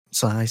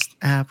Sliced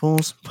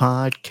Apples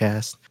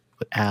Podcast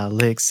with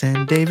Alex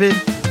and David.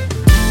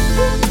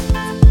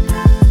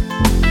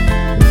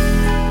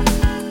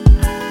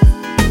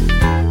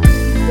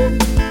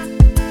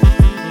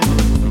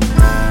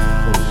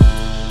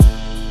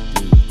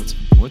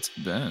 What's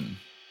it been?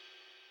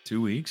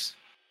 2 weeks?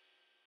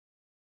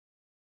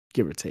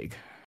 Give or take.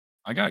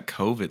 I got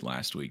COVID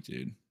last week,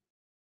 dude.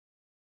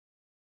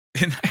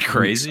 Isn't that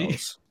crazy?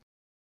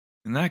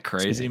 Isn't that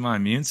crazy? My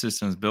immune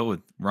system's built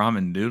with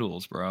ramen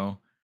noodles, bro.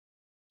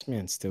 This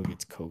man still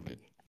gets COVID.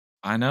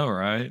 I know,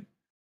 right?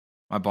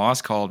 My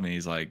boss called me.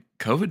 He's like,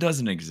 COVID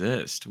doesn't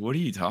exist. What are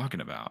you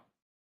talking about?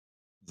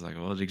 I was like,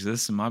 well, it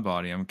exists in my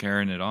body. I'm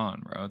carrying it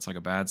on, bro. It's like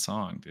a bad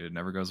song, dude. It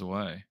never goes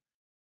away.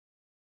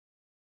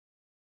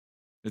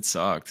 It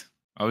sucked.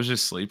 I was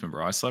just sleeping,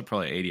 bro. I slept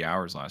probably 80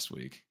 hours last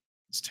week.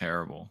 It's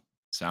terrible.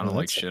 Sounded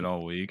like shit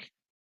all week.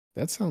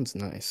 That sounds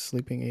nice.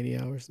 Sleeping 80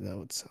 hours, that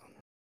would sound.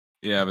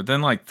 Yeah, but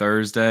then like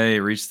Thursday,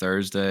 it reached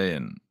Thursday,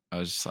 and I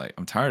was just like,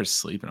 I'm tired of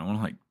sleeping. I want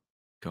to like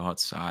go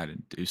outside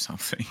and do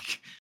something.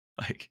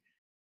 Like,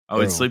 I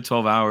would sleep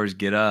 12 hours,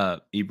 get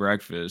up, eat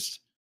breakfast,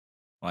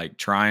 like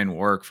try and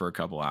work for a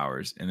couple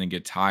hours, and then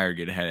get tired,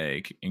 get a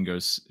headache, and go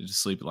to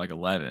sleep at like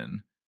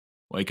 11,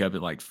 wake up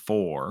at like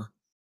 4,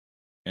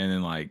 and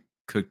then like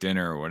cook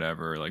dinner or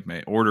whatever. Like,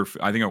 I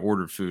think I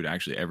ordered food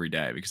actually every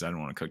day because I didn't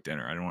want to cook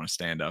dinner. I didn't want to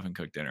stand up and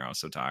cook dinner. I was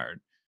so tired,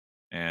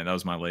 and that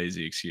was my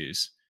lazy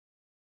excuse.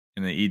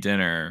 And then eat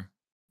dinner,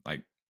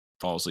 like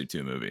fall asleep to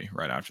a movie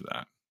right after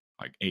that,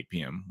 like 8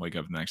 p.m. Wake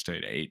up the next day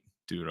at 8,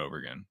 do it over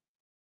again.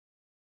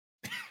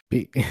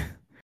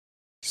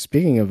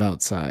 Speaking of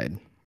outside,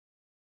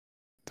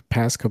 the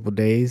past couple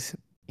days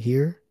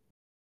here,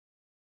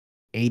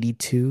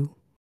 82,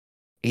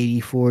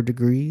 84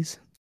 degrees.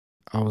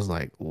 I was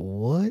like,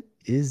 what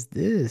is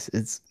this?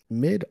 It's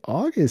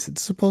mid-August.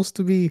 It's supposed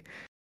to be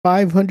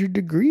 500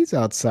 degrees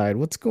outside.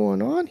 What's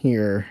going on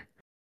here?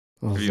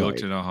 Have you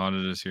looked at how hot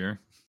it is here?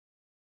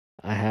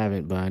 I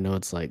haven't, but I know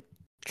it's like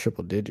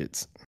triple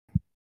digits.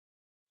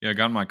 Yeah, I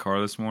got in my car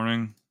this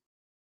morning.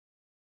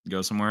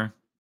 Go somewhere.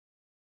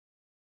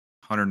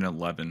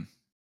 111.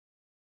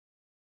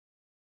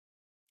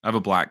 I have a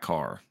black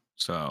car,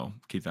 so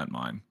keep that in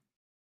mind.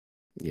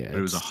 Yeah, but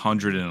it was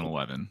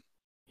 111.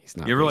 He's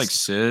not. You ever like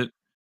sit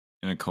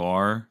in a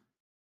car?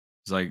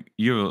 It's like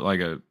you have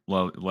like a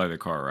leather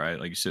car, right?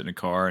 Like you sit in a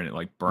car and it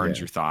like burns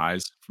your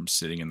thighs from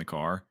sitting in the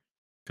car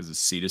because the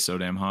seat is so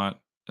damn hot.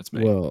 That's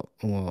me. Well,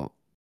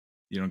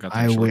 you don't got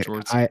the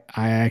shorts. I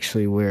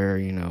actually wear,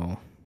 you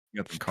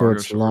got the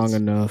shorts long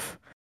enough.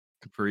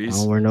 Capris. I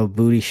don't wear no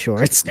booty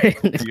shorts. You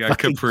got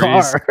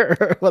capris,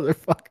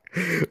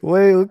 motherfucker.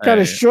 Wait, what kind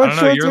of shorts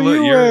are you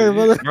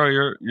wearing, bro?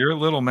 You're a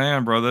little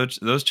man, bro.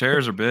 Those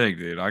chairs are big,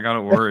 dude. I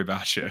gotta worry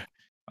about you.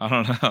 I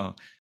don't know.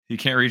 You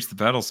can't reach the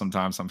pedal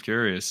sometimes. I'm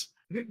curious.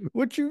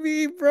 What you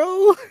mean,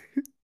 bro?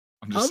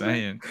 I'm just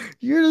saying.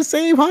 You're the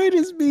same height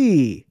as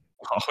me.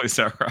 Oh, is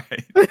that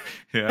right?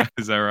 Yeah,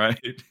 is that right?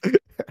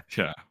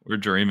 Yeah, we're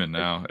dreaming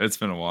now. It's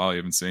been a while. You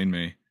haven't seen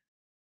me.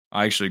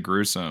 I actually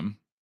grew some.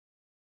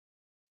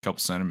 Couple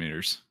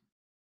centimeters.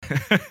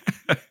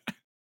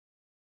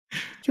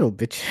 Yo,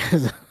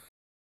 bitch.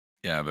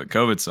 Yeah, but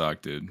COVID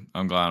sucked, dude.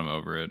 I'm glad I'm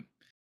over it.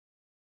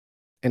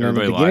 And at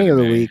the beginning of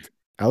the week,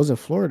 I was in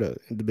Florida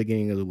at the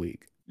beginning of the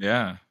week.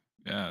 Yeah,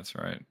 that's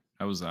right.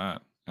 How was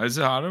that? Is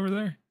it hot over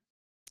there?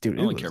 Dude,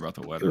 I only care about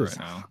the weather right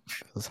now.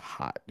 It was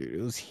hot, dude.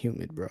 It was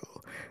humid, bro.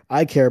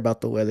 I care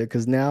about the weather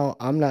because now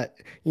I'm not,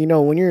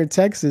 when you're in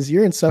Texas,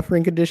 you're in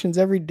suffering conditions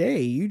every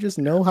day. You just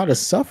know how to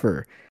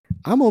suffer.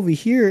 I'm over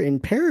here in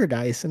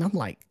paradise and I'm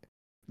like,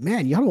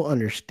 man, y'all don't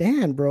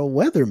understand, bro.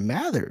 Weather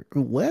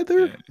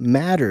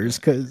matters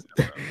because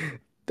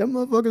them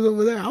motherfuckers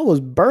over there, I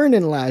was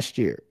burning last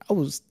year. I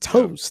was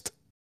toast.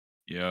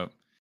 Yep.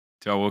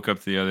 I woke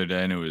up the other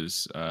day and it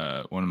was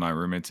one of my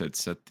roommates had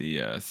set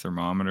the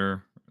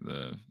thermometer,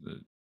 the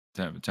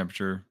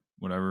temperature,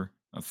 whatever.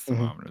 Not the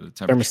thermometer, the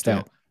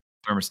temperature.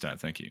 Thermostat,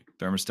 thank you.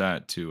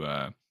 Thermostat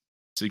to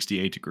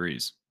 68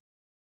 degrees.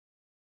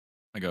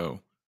 I go,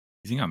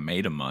 you think I'm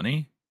made of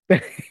money?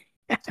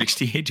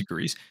 68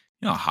 degrees?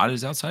 You know how hot it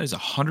is outside? It's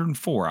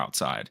 104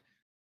 outside.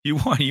 You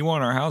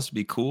want our house to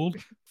be cooled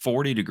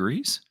 40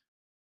 degrees?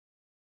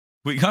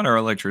 We got our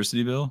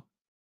electricity bill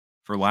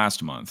for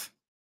last month.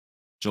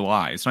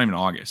 July. It's not even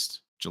August.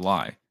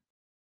 July.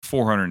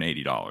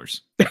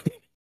 $480.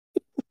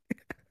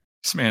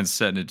 This man's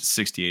setting it to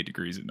 68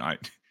 degrees at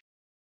night.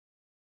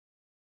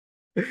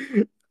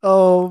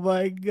 Oh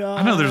my God.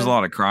 I know there's a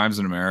lot of crimes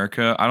in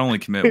America. I'd only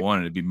commit one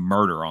and it'd be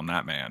murder on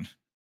that man.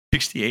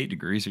 68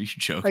 degrees? Are you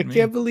joking me? I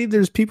can't believe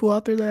there's people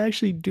out there that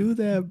actually do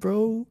that,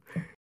 bro.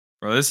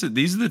 Bro,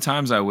 these are the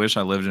times I wish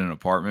I lived in an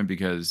apartment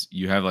because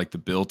you have like the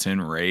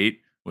built-in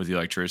rate with the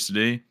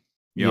electricity.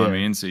 You know what I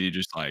mean? So you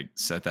just like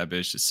set that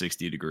bitch to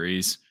 60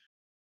 degrees.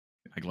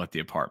 Like let the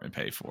apartment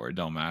pay for it.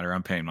 Don't matter.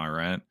 I'm paying my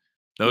rent.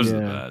 Those are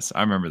the best.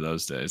 I remember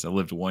those days. I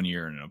lived 1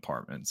 year in an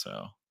apartment.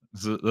 So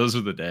those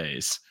are the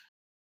days.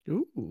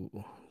 Ooh,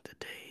 the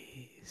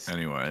days.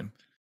 Anyway,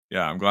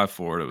 yeah, I'm glad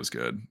Florida was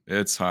good.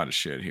 It's hot as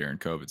shit here and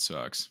COVID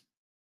sucks.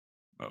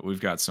 But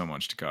we've got so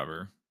much to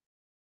cover.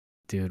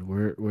 Dude,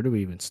 where do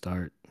we even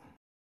start?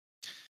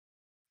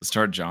 Let's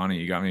start Johnny.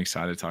 You got me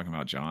excited talking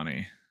about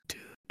Johnny.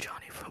 Dude,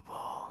 Johnny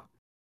Football.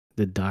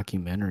 The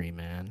documentary,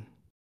 man.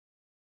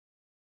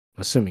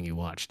 Assuming you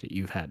watched it,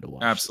 you've had to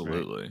watch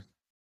Absolutely. it, right?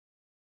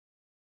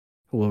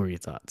 What were your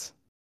thoughts?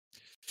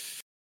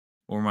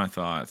 What were my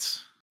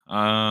thoughts?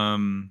 I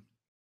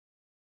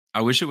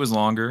wish it was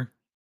longer,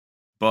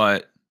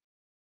 but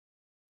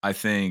I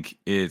think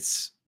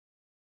it's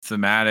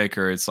thematic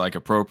or it's like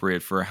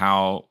appropriate for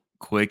how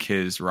quick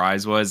his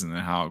rise was and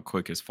then how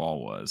quick his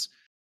fall was.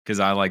 Because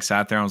I like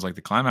sat there and I was like,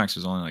 the climax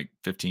was only like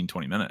 15,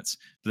 20 minutes.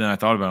 But then I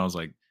thought about it, I was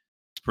like,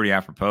 it's pretty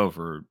apropos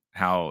for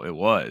how it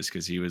was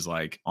because he was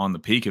like on the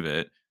peak of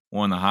it,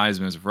 won the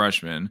Heisman as a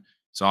freshman,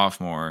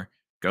 sophomore,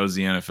 goes to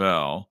the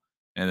NFL,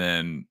 and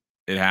then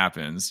it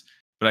happens.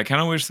 But I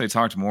kind of wish they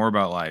talked more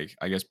about like,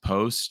 I guess,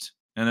 post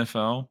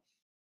NFL.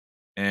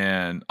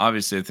 And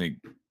obviously, I think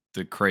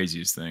the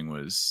craziest thing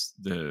was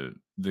the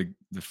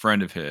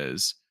friend of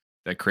his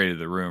that created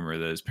the rumor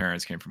that his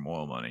parents came from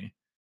oil money.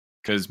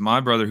 Because my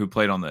brother, who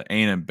played on the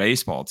A&M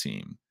baseball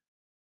team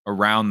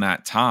around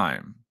that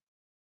time,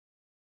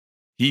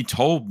 he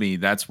told me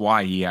that's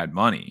why he had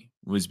money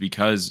was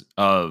because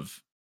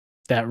of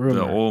that rumor.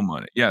 The oil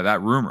money. Yeah,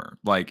 that rumor.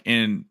 Like,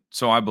 and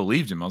so I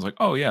believed him. I was like,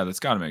 oh yeah, that's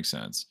got to make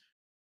sense.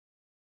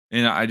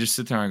 And I just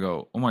sit there and I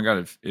go, oh my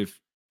god, if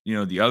you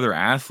know the other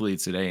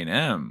athletes at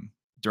A&M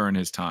during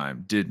his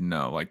time didn't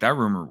know, like that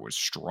rumor was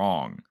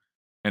strong.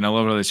 And I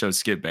love how they showed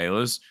Skip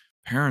Bayless.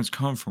 Parents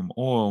come from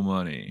oil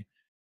money.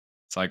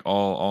 It's like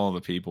all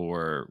the people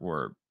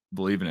were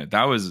believing it.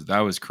 That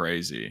was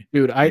crazy.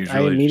 Dude, He was I really just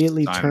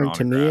immediately signing turned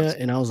to Mia autographs.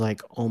 and I was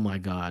like, oh my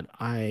God,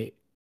 I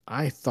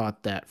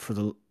thought that for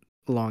the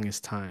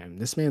longest time.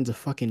 This man's a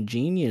fucking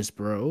genius,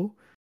 bro.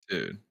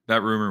 Dude,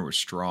 that rumor was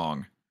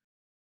strong.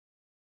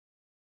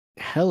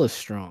 Hella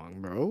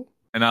strong, bro.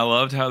 And I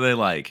loved how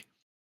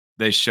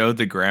they showed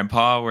the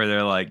grandpa where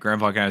they're like,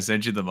 grandpa, can I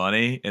send you the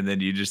money? And then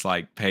you just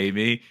like pay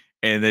me.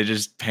 And they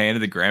just panned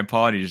the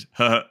grandpa and he just,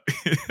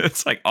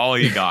 it's like all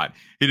he got.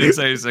 He didn't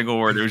say a single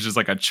word. It was just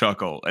like a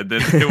chuckle. And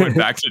then it went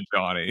back to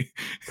Johnny.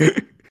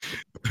 It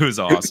was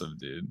awesome,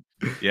 dude.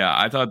 Yeah,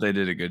 I thought they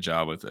did a good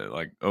job with it.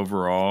 Like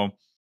overall,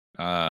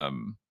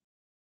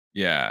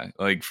 yeah,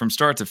 like from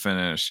start to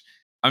finish.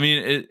 I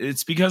mean,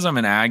 it's because I'm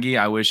an Aggie.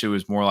 I wish it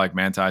was more like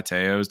Manti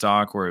Te'o's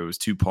doc, where it was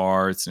 2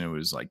 parts and it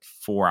was like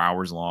 4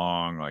 hours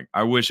long. Like,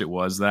 I wish it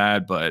was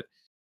that, but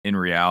in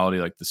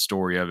reality, like the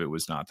story of it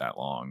was not that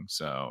long.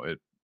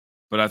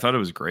 But I thought it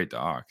was a great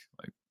doc.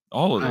 Like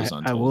all of those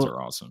Untolds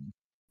are awesome.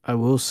 I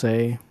will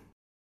say,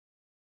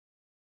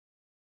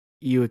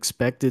 you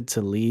expected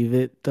to leave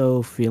it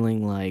though,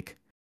 feeling like,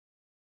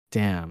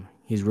 damn,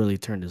 he's really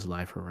turned his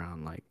life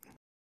around. Like,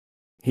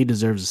 he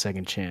deserves a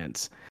second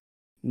chance.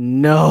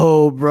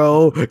 No,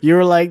 bro. You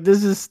were like,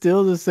 this is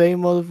still the same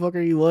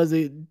motherfucker he was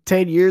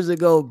 10 years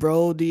ago,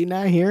 bro. Do you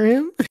not hear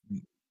him?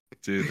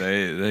 Dude,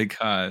 they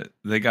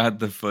got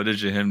the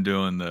footage of him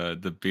doing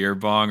the beer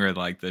bong or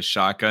like the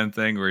shotgun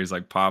thing where he's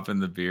like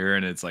popping the beer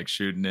and it's like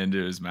shooting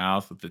into his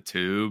mouth with the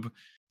tube.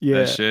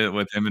 Yeah. That shit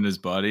with him and his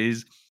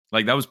buddies.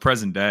 Like that was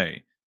present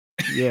day.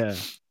 Yeah.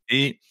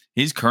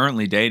 He's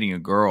currently dating a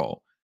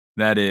girl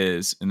that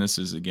is, and this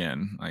is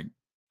again, like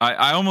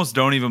I almost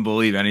don't even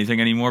believe anything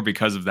anymore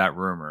because of that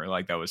rumor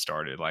like that was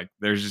started. Like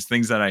there's just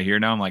things that I hear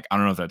now. I'm like, I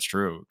don't know if that's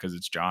true because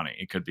it's Johnny.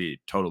 It could be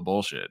total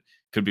bullshit.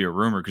 Could be a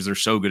rumor because they're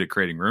so good at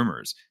creating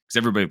rumors because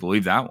everybody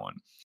believed that one.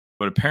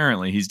 But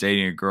apparently he's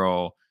dating a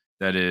girl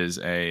that is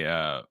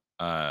a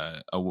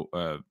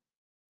bottle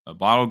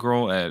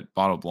girl at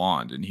Bottle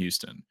Blonde in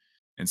Houston.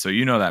 And so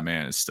you know that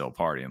man is still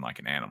partying like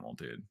an animal,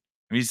 dude.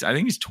 I mean, I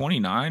think he's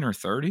 29 or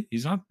 30.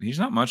 He's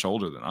not much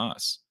older than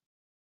us.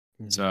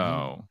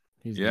 So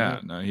he's I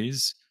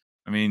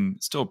mean,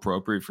 still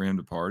appropriate for him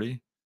to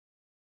party.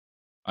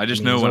 I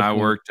just know when I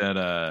worked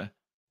at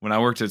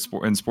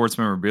in sports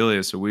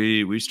memorabilia, so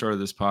we started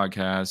this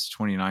podcast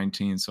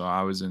 2019, so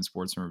I was in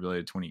sports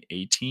memorabilia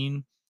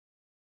 2018,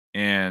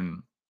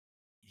 and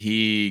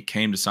he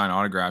came to sign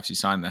autographs. He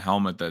signed the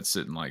helmet that's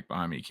sitting like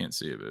behind me. You can't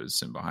see it, but it was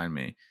sitting behind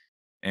me.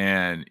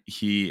 And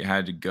he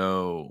had to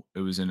go.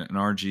 It was in an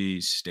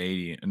RG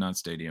stadium, not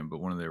stadium,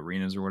 but one of the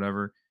arenas or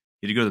whatever.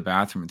 He had to go to the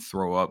bathroom and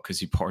throw up because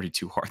he partied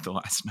too hard the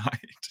last night.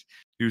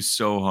 He was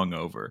so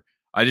hungover.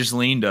 I just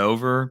leaned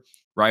over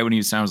right when he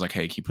was saying, I was like,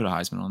 "Hey, can you put a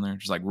Heisman on there?"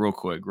 Just like real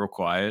quick, real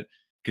quiet,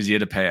 because he had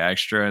to pay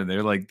extra. And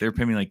they're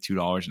paying me like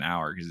 $2 an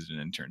hour because it's an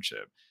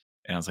internship.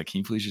 And I was like, "Can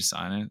you please just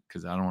sign it?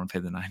 Because I don't want to pay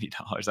the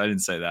 $90." I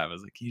didn't say that. I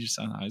was like, "Can you just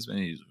sign the Heisman?" And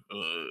he's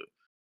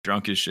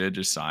drunk as shit,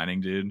 just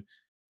signing, dude.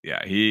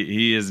 Yeah,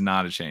 he is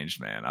not a changed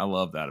man. I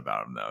love that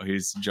about him though.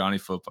 He's Johnny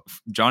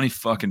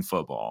fucking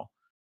football.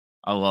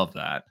 I love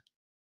that.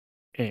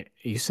 Hey,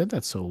 you said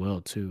that so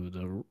well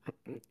too.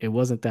 It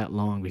wasn't that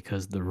long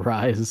because the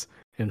rise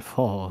and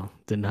fall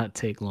did not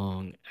take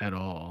long at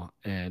all,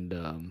 and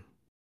it's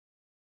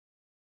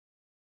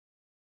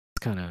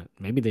kind of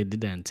maybe they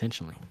did that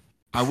intentionally.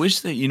 I wish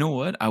they, you know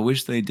what? I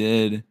wish they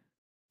did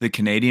the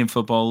Canadian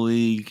Football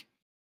League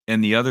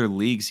in the other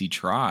leagues he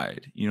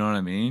tried. You know what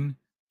I mean?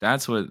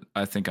 That's what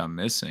I think I'm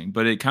missing.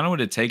 But it kind of would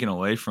have taken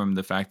away from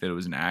the fact that it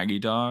was an Aggie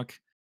doc,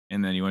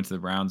 and then he went to the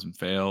Browns and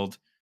failed.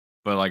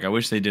 But like, I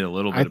wish they did a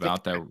little bit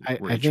about that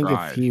where I he think if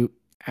tried. he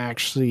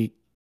actually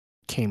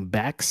came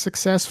back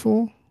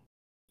successful,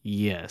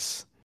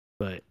 yes,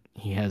 but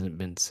he hasn't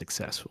been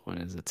successful in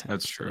his attempts.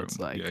 That's So true. it's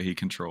like, Yeah, he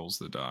controls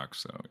the doc.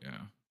 So yeah,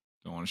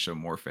 don't want to show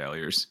more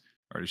failures.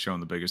 Already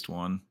shown the biggest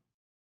one.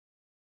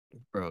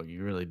 bro,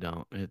 you really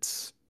don't.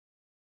 It's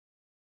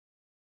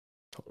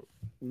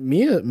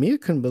Mia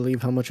couldn't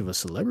believe how much of a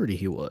celebrity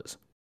he was.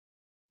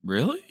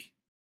 Really?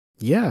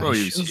 Yeah, Bro, he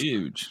she was was.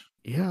 huge.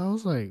 Yeah, I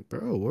was like,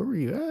 bro, where were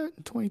you at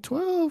in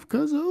 2012?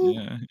 Cuzzo.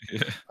 Yeah,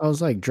 yeah, I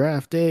was like,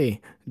 draft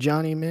day,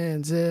 Johnny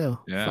Manziel.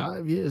 yeah.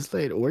 5 years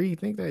later, where do you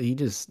think that he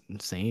just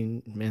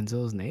saying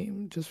Manziel's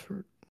name just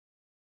for?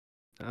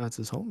 It's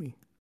his homie.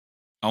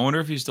 I wonder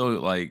if he's still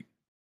like.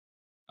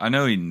 I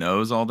know he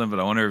knows all them, but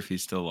I wonder if he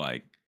still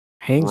like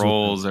Hangs with them.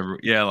 rolls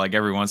like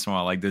every once in a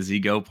while. Like, does he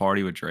go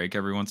party with Drake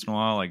every once in a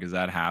while? Like, does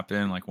that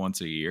happen like once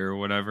a year or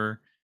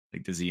whatever?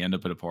 Like, does he end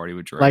up at a party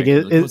with Drake? Like,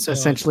 And be like, what's up?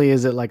 essentially,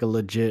 is it like a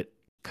legit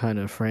kind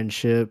of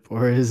friendship,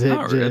 or is it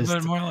But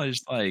just, more like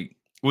just like,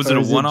 was or it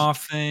a is it,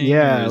 one-off thing or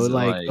yeah, is it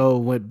like, like, oh,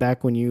 went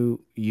back when you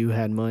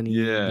had money,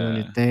 you were doing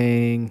your yeah,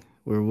 thing,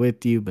 we're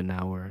with you, but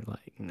now we're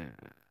like, nah.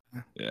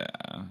 yeah?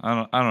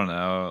 I don't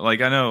know.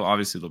 Like, I know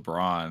obviously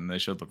LeBron. They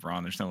showed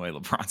LeBron. There's no way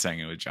LeBron's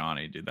hanging with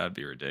Johnny, dude. That'd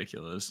be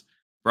ridiculous.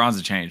 LeBron's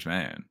a changed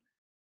man.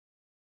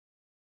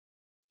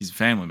 He's a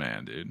family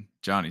man, dude.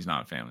 Johnny's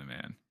not a family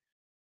man.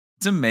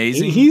 It's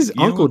amazing. He's You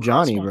know Uncle what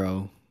crossed Johnny, my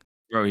bro.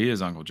 bro? He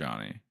is Uncle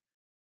Johnny.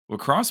 What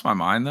crossed my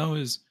mind though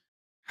is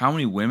how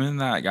many women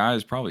that guy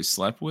has probably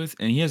slept with,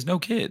 and he has no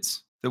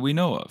kids that we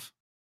know of,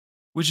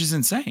 which is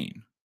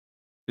insane.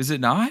 Is it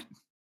not?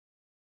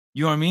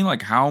 You know what I mean?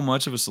 Like how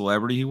much of a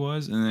celebrity he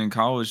was, and then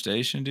College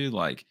Station, dude.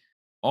 Like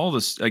all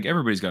this, like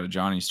everybody's got a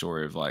Johnny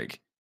story of like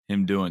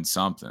him doing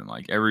something.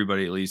 Like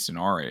everybody, at least in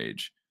our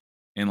age,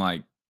 and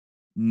like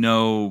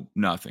no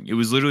nothing. It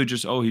was literally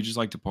just he just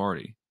liked to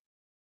party.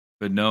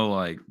 But no,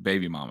 like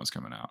baby mama's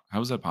coming out.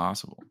 How is that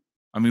possible?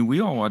 I mean,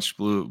 we all watched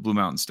Blue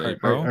Mountain Are, State, are,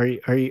 bro. are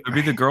you, are you, It'd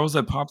be the girls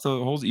that pop the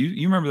holes.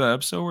 You remember that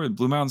episode where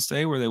Blue Mountain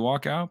State where they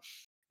walk out,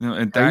 and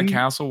are Thad you,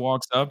 Castle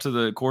walks up to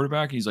the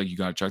quarterback. He's like, "You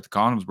gotta check the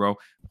condoms, bro."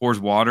 Pours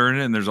water in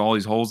it, and there's all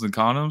these holes in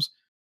condoms,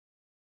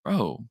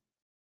 bro.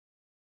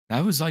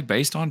 That was like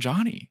based on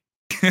Johnny.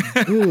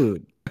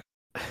 dude,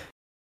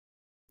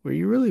 were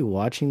you really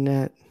watching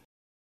that?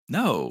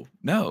 No,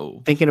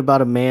 no, Thinking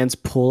about a man's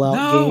pullout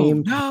no,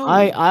 game?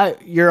 no,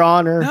 Your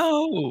Honor,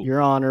 no.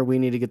 Your Honor, we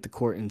need to get the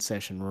court in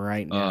session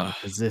right now Uh,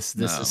 because this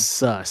is no,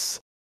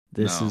 sus.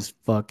 This no. is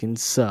fucking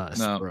sus,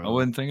 No, I bro.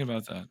 wasn't thinking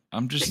about that.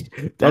 I'm just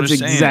That's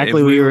saying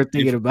exactly what you were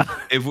thinking about.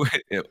 if we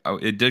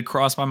it did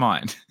cross my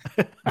mind,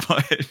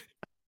 but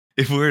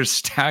if we were to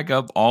stack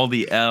up all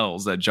the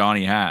L's that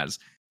Johnny has,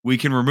 we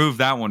can remove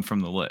that one from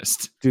the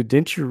list. Dude,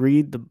 didn't you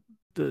read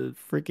the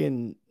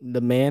freaking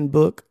the man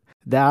book?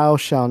 Thou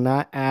shall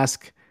not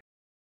ask.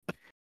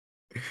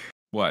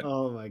 What?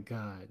 Oh my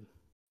god.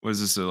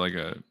 Was this like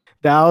a?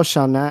 Thou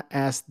shall not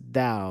ask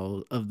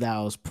thou of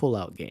thou's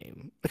pullout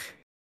game.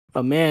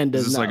 A man Is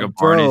does this not. like a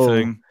Barney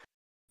thing?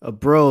 A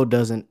bro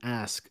doesn't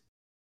ask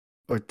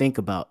or think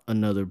about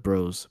another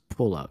bro's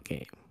pullout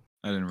game.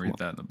 I didn't read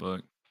that in the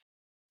book.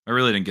 I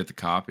really didn't get the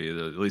copy, at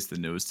least the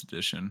newest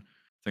edition.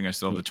 I think I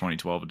still have the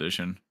 2012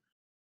 edition,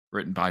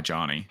 written by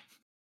Johnny.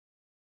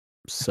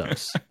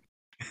 Sus.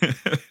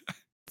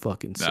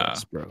 Fucking Nah.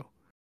 sus, bro.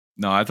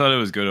 No, I thought it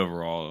was good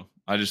overall.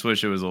 I just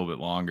wish it was a little bit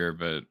longer,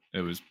 but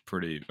it was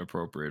pretty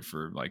appropriate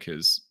for like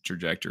his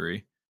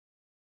trajectory.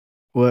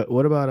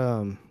 What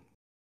about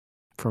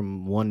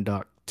from one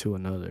doc to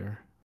another?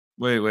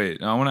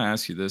 Wait. I want to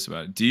ask you this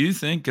about it. Do you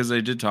think, because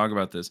they did talk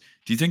about this,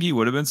 do you think he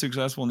would have been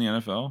successful in the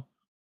NFL?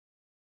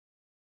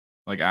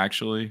 Like,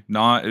 actually,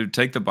 not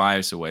take the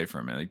bias away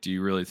from it. Like, do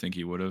you really think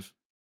he would have?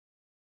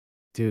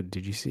 Dude,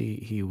 did you see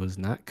he was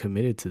not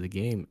committed to the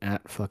game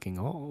at fucking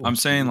all? I'm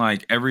saying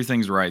like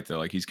everything's right though.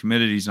 Like he's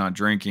committed. He's not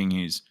drinking.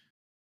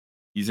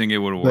 You think it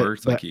would have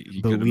worked? Like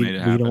he could have made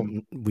it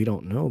happen. We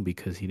don't know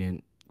because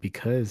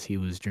he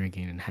was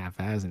drinking and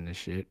half-assing this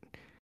shit.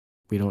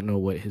 We don't know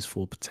what his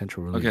full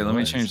potential really was. Okay, let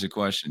me change the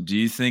question. Do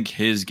you think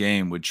his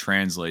game would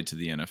translate to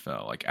the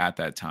NFL? Like at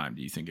that time,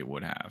 do you think it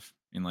would have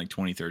in like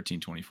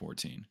 2013,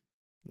 2014?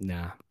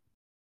 Nah.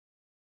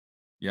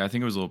 Yeah, I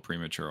think it was a little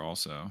premature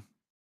also.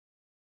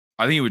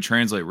 I think it would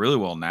translate really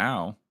well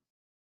now.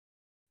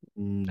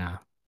 Nah.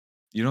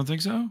 You don't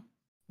think so?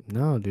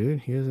 No, dude.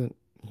 He doesn't.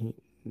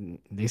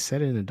 They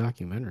said it in a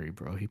documentary,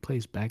 bro. He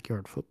plays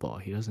backyard football.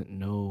 He doesn't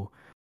know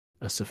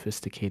a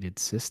sophisticated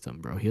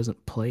system, bro. He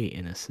doesn't play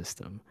in a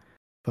system.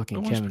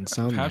 Fucking Kevin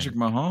Sumlin. Patrick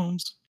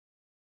Mahomes.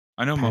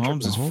 I know Patrick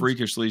Mahomes is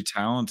freakishly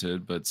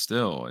talented, but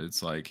still,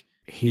 it's like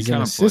he's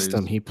in a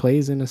system. He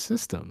plays in a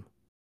system.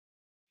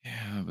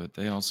 Yeah, but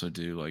they also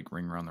do like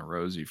ring around the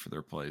rosy for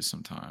their plays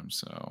sometimes.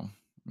 So,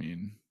 I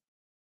mean,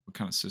 what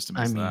kind of system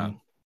is that?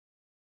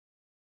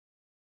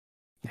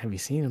 Have you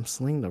seen him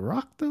sling the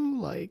rock though?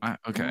 Like, come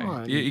Okay,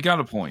 on. you got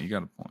a point. You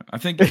got a point. I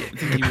think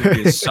he would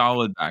be a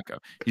solid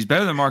backup. He's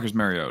better than Marcus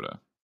Mariota.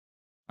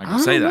 I can I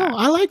say don't know.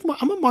 that.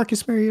 I'm a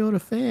Marcus Mariota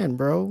fan,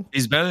 bro.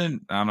 He's better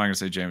than. I'm not gonna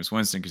say Jameis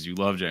Winston because you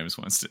love Jameis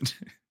Winston.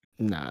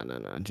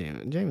 No.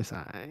 James,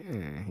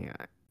 yeah. You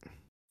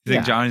think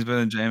Yeah. Johnny's better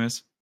than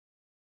Jameis?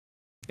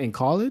 In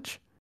college?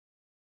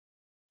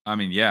 I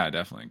mean, yeah,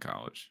 definitely in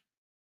college.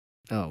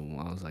 Oh,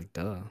 well, I was like,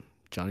 duh.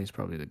 Johnny's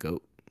probably the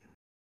GOAT.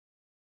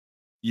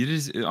 You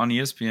just on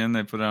ESPN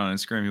they put out on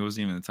Instagram he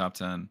wasn't even in the top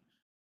 10.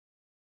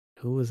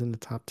 Who was in the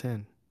top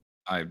 10?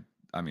 I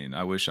mean,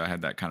 I wish I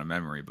had that kind of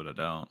memory, but I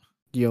don't.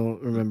 You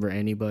don't remember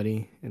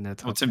anybody in that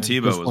top Well, Tim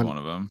 10? Tebow Just was one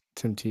of them.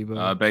 Tim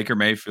Tebow. Baker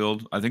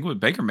Mayfield. I think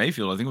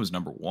it was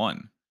number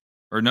 1.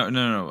 Or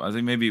no. I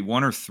think maybe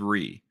 1 or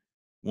 3.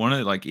 One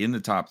of like in the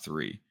top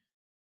 3.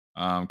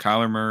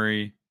 Kyler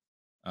Murray.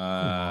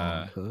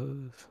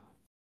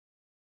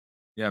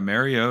 Yeah,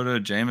 Mariota,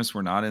 Jameis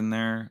were not in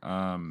there.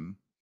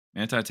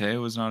 Manti Te'o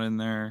was not in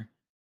there.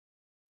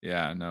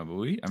 Yeah, no,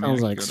 but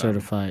Sounds like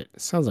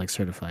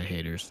certified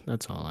haters.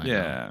 That's all I know.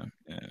 Yeah,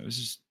 it was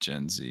just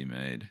Gen Z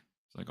made.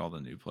 It's like all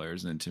the new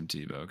players and then Tim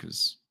Tebow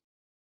because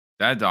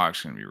that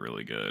doc's gonna be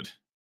really good.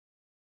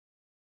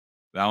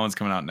 That one's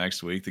coming out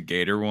next week. The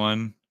Gator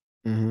one.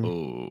 Mm-hmm.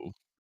 Oh,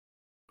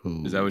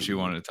 is that what you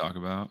wanted to talk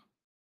about?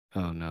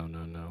 Oh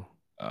no.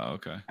 Oh,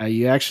 okay.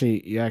 You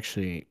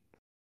actually.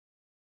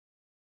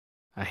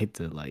 I hate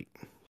to like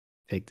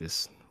take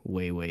this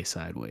way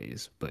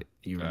sideways, but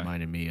you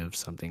reminded me of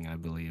something I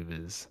believe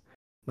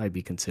might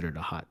be considered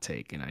a hot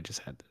take, and I just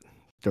had to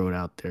throw it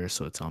out there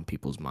so it's on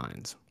people's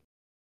minds.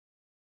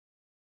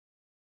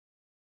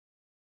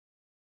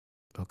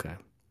 Okay.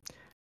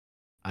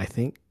 I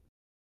think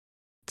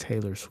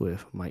Taylor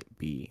Swift might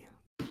be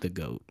the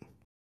GOAT.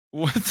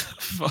 What the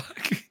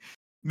fuck?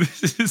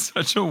 This is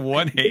such a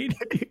 180.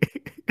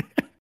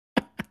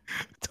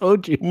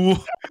 Told you. We're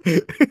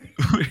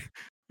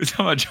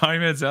talking about Johnny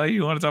Manziel.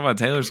 You want to talk about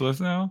Taylor Swift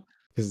now?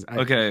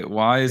 Okay,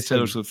 why is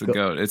Taylor Swift the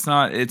GOAT? It's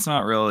not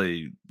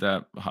really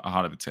that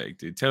hot of a take,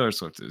 dude. Taylor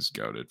Swift is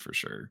GOATed for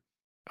sure.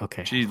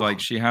 Okay.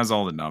 She has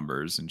all the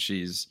numbers and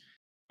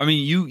I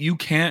mean, you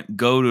can't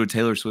go to a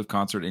Taylor Swift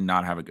concert and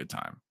not have a good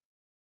time.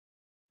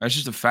 That's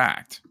just a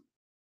fact.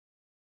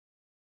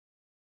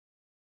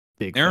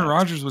 Aaron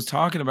Rodgers was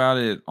talking about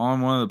it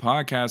on one of the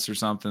podcasts or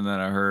something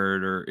that I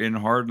heard, or in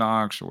Hard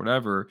Knocks or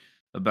whatever,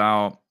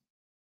 about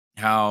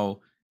how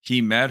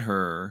he met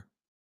her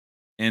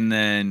and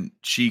then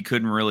she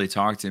couldn't really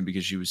talk to him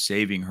because she was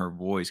saving her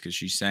voice because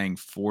she sang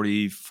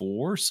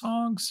 44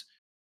 songs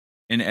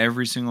in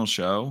every single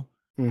show.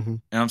 Mm-hmm.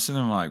 And I'm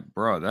sitting there like,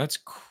 bro, that's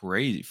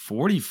crazy.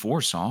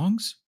 44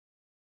 songs?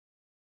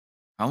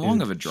 How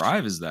long of a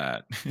drive is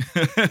that?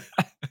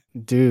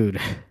 Dude,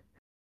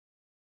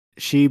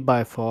 she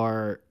by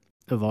far,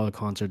 of all the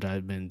concerts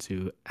I've been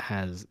to,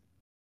 has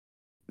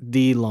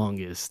the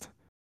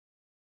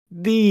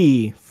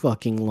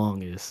fucking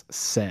longest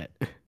set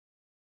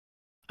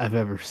I've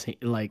ever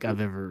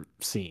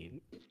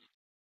seen.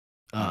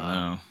 I don't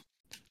know.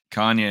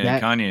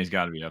 Kanye's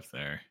got to be up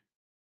there.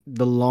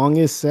 The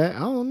longest set? I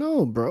don't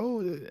know,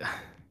 bro.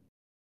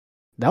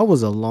 That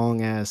was a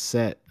long ass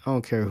set. I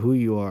don't care who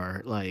you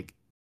are. Like,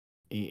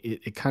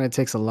 it kind of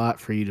takes a lot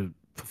for you to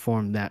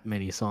perform that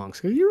many songs.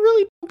 Cause you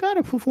really don't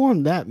gotta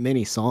perform that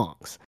many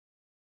songs.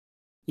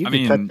 You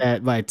can cut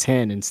that by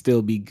 10 and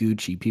still be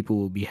Gucci. People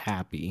will be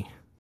happy.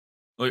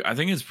 Look, I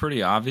think it's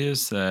pretty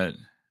obvious that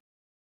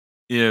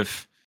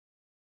if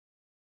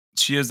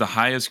she has the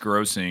highest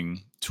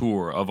grossing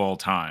tour of all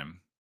time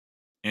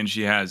and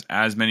she has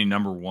as many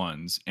number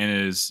ones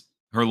and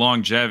her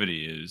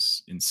longevity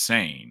is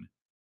insane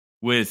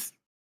with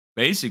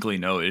basically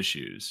no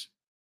issues.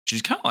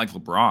 She's kind of like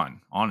LeBron,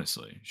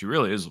 honestly. She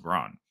really is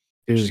LeBron.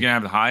 Dude. She's going to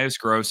have the highest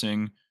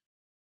grossing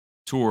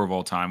tour of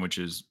all time, which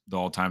is the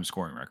all-time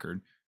scoring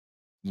record.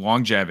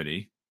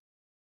 Longevity.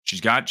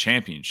 She's got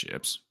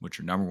championships, which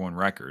are number one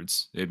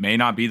records. It may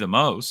not be the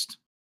most,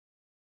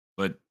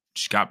 but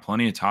she's got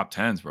plenty of top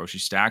 10s, bro. She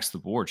stacks the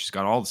board. She's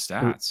got all the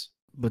stats.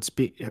 But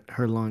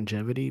her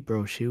longevity,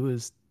 bro, she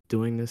was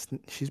doing this.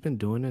 She's been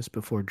doing this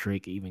before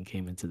Drake even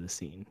came into the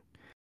scene.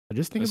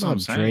 Just think about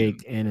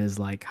Drake and his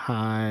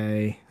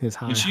high.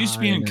 And she used to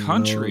be in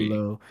country.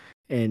 Low,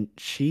 and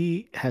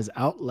she has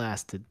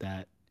outlasted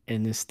that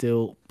and is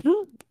still.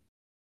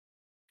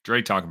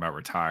 Drake talking about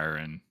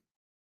retiring.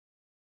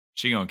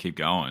 She gonna keep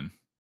going.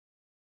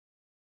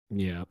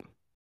 Yeah.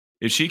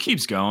 If she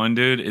keeps going,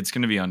 dude, it's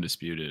gonna be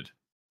undisputed.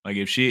 Like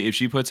if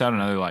she puts out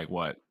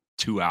another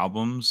 2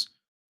 albums,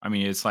 I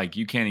mean, it's like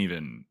you can't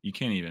even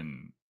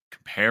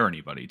compare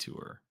anybody to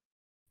her.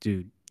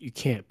 Dude, you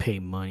can't pay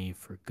money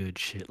for good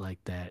shit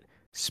like that.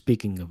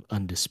 Speaking of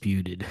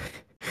undisputed,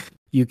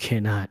 you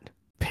cannot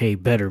pay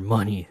better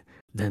money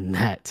than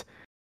that.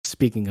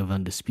 Speaking of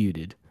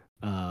undisputed,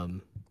 how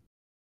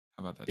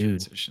about that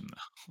transition though?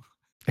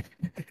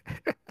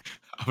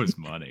 That was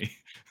money.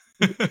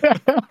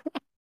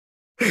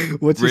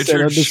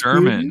 Richard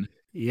Sherman.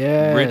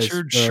 Yeah,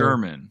 Richard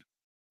Sherman.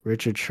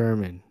 Richard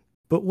Sherman.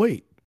 But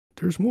wait,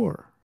 there's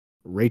more.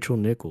 Rachel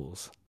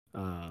Nichols,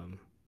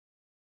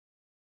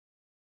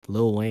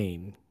 Lil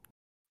Wayne,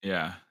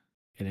 Yeah.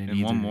 and then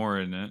And one either more,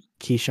 isn't it?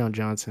 Keyshawn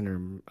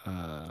Johnson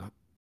or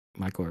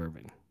Michael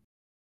Irvin.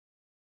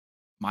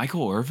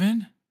 Michael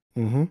Irvin?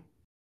 Mm-hmm.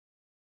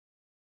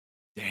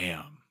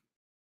 Damn.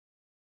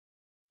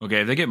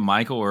 Okay, if they get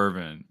Michael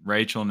Irvin,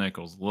 Rachel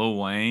Nichols, Lil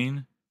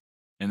Wayne,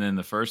 and then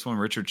the first one,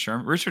 Richard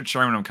Sherman. Richard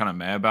Sherman, I'm kind of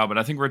mad about, but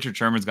I think Richard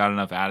Sherman's got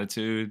enough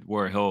attitude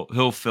where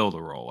he'll fill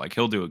the role. Like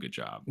he'll do a good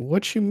job.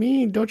 What you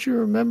mean? Don't you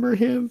remember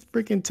him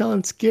freaking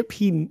telling Skip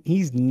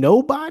he's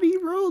nobody,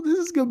 bro? This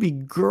is gonna be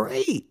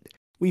great.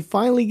 We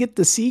finally get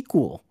the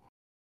sequel.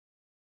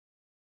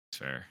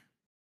 Fair.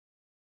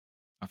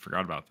 I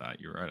forgot about that.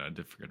 You're right. I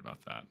did forget about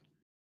that.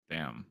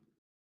 Damn.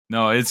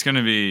 No, it's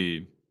gonna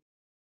be.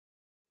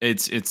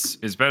 It's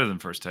better than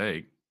First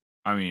Take.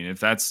 I mean, if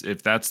that's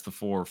the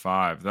 4 or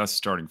 5, that's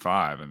starting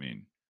 5. I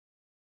mean,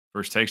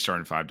 First Take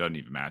starting 5 doesn't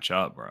even match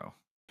up, bro.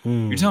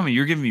 You're telling me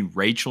you're giving me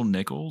Rachel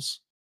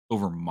Nichols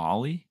over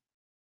Molly?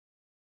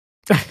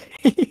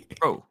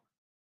 Bro,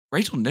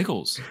 Rachel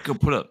Nichols could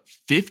put up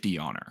 50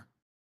 on her.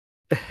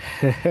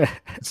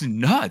 It's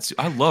nuts.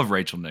 I love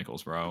Rachel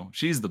Nichols, bro.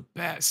 She's the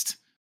best.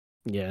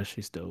 Yeah,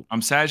 she's dope.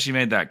 I'm sad she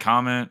made that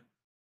comment.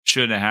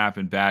 Shouldn't have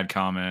happened. Bad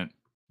comment.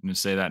 I'm going to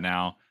say that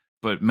now.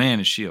 But man,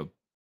 is she a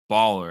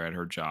baller at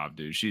her job,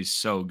 dude. She's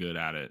so good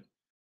at it.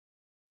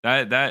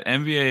 That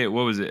NBA,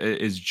 what was it?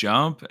 Is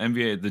Jump?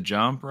 NBA, The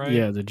Jump, right?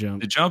 Yeah, The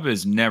Jump. The Jump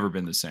has never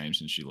been the same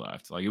since she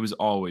left. Like, it was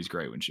always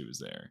great when she was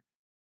there.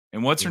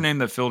 And what's her name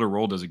that filled her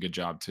role does a good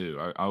job, too.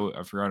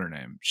 I forgot her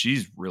name.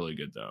 She's really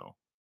good, though.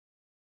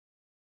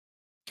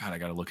 God, I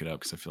got to look it up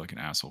because I feel like an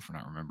asshole for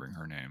not remembering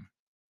her name.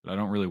 But I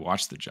don't really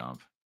watch The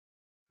Jump.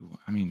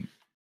 I mean,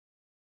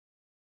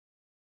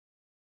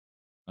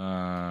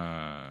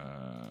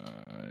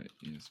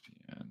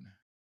 ESPN.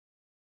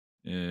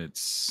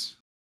 It's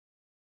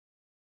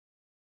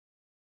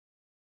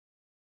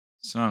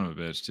son of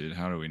a bitch, dude.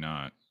 How do we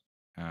not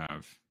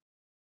have?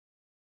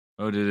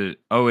 Oh, did it?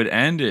 Oh, it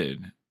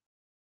ended.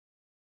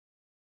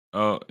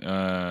 Oh,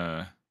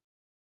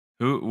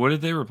 who? What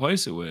did they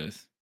replace it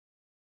with?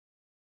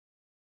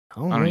 I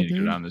don't I don't know, need to go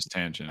dude. down this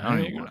tangent. I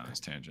don't need to go down this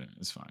tangent.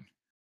 It's fine.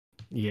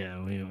 Yeah,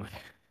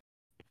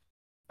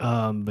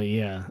 but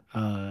yeah,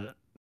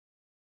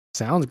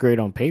 sounds great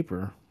on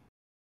paper.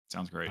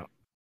 Sounds great.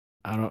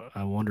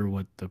 I wonder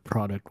what the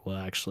product will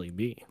actually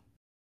be.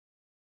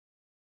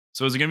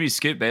 So is it gonna be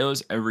Skip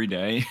Bayless every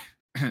day?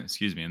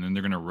 Excuse me, and then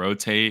they're gonna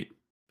rotate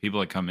people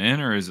that come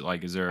in, or is it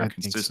like is there a I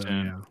think so,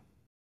 consistent? yeah.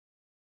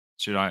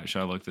 Should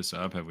I look this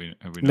up? Have we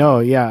done No,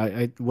 it?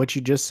 yeah, what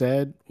you just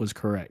said was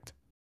correct.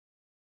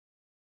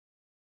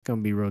 It's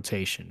gonna be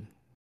rotation,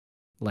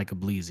 like a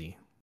Bleezy,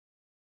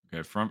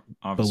 Okay, front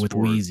but office with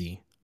sports.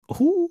 Wheezy.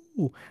 Ooh,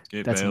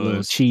 Skip that's Bayless, a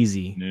little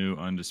cheesy. new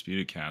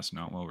undisputed cast,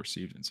 not well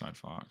received inside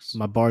Fox.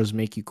 My bars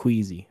make you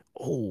queasy.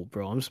 Oh,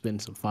 bro, I'm spitting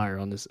some fire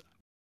on this.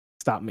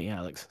 Stop me,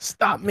 Alex.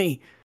 Stop me.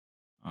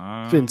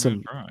 I'm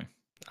gonna try.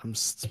 I'm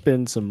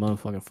spitting some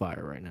motherfucking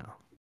fire right now.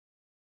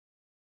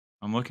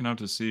 I'm looking up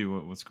to see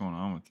what's going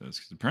on with this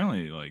because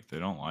apparently, like, they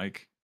don't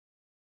like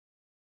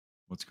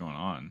what's going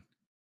on.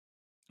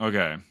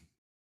 Okay.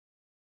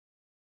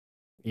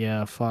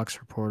 Yeah, Fox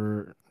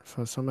reporter.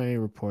 Somebody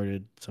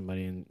reported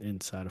somebody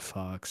inside of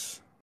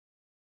Fox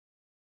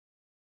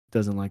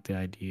doesn't like the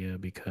idea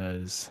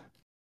because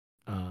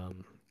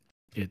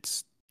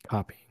it's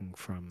copying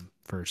from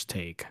First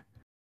Take.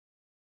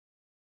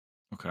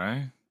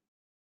 Okay.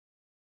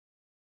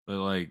 But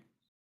like,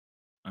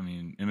 I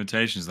mean,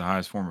 imitation is the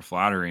highest form of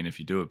flattery, and if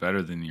you do it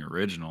better than the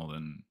original,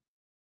 then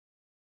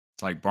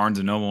it's like Barnes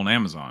and Noble and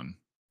Amazon.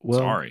 Well,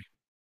 sorry.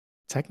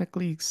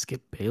 Technically,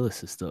 Skip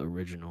Bayless is the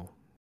original.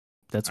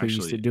 That's what Actually,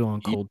 you used to do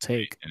on he Cold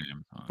Take and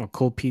Amazon. or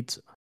Cold Pizza.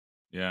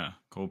 Yeah,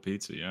 Cold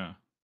Pizza. Yeah.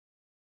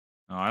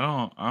 No, I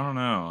don't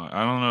know.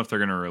 I don't know if they're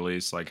gonna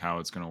release like how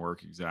it's gonna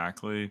work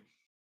exactly,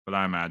 but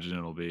I imagine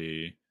it'll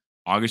be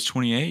August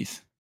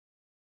 28th.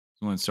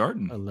 When it's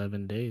starting.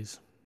 11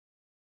 days.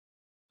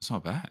 It's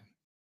not bad.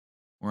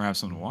 We're gonna have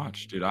something to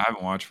watch, dude. I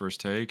haven't watched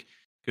First Take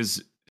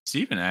because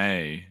Stephen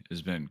A.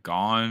 has been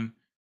gone,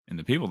 and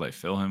the people they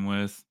fill him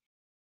with,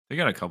 they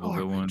got a couple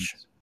good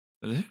ones.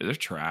 They're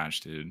trash,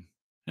 dude.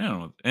 I don't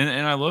know.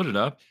 And I loaded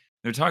up.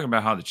 They're talking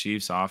about how the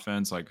Chiefs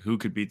offense, like who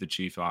could beat the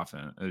Chiefs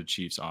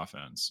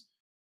offense.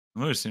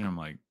 I'm literally sitting there, I'm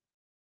like,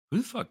 who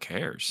the fuck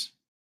cares?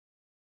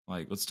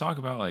 Like, let's talk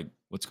about like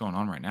what's going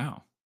on right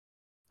now.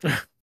 Why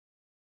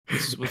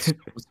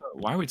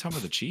are we talking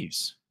about the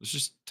Chiefs? Let's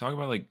just talk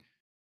about like,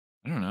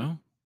 I don't know.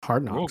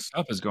 Hard The World Knocks.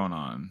 Cup is going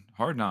on.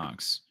 Hard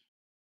Knocks.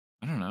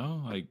 I don't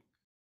know, like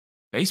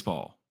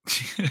baseball.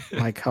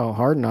 Like how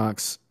Hard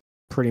Knocks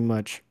pretty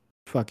much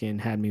fucking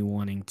had me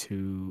wanting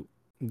to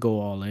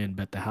go all in,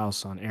 bet the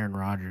house on Aaron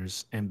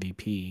Rodgers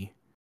MVP.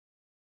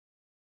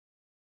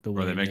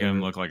 Bro, they make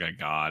him look like a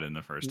god in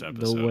the first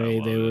episode. The way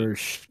they were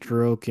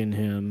stroking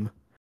him.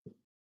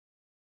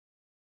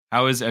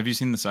 Have you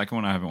seen the second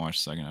one? I haven't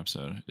watched the second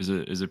episode.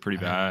 Is it pretty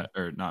bad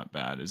or not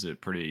bad? Is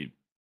it the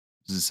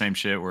same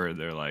shit where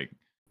they're like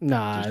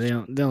Nah, they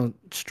don't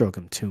stroke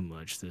him too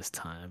much this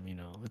time. You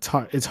know,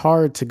 it's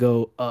hard to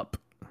go up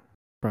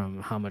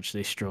from how much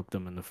they stroked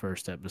them in the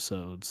first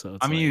episode. So I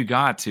it's mean, like, you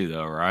got to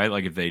though, right?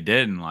 Like if they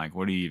didn't, like,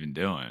 what are you even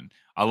doing?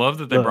 I love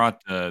that they look,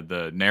 brought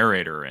the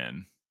narrator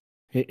in.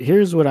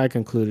 here's what I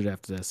concluded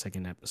after that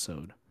second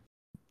episode: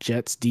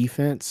 Jets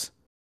defense,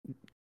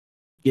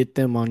 get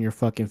them on your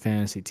fucking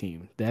fantasy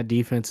team. That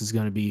defense is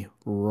going to be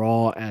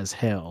raw as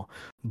hell.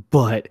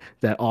 But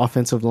that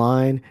offensive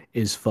line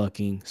is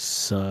fucking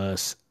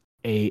sus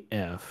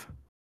AF.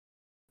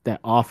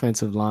 That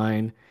offensive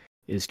line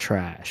is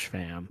trash,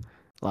 fam.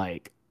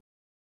 Like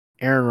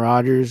Aaron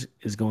Rodgers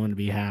is going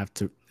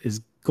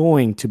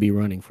to be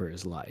running for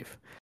his life.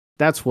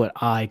 That's what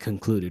I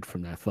concluded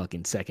from that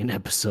fucking second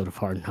episode of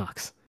Hard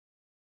Knocks.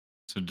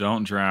 So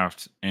don't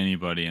draft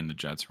anybody in the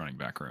Jets running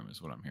back room,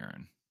 is what I'm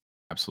hearing.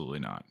 Absolutely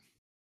not.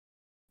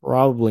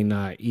 Probably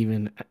not,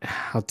 even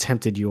how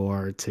tempted you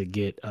are to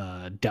get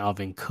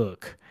Dalvin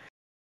Cook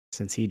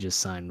since he just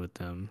signed with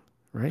them,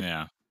 right?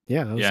 Yeah.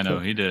 Yeah, that was Yeah, no,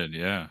 Cook. he did.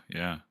 Yeah,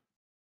 yeah.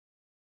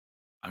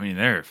 I mean,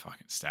 they're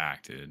fucking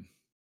stacked, dude.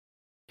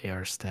 They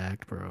are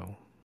stacked, bro.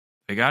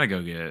 They got to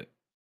go get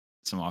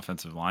some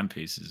offensive line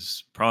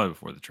pieces probably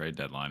before the trade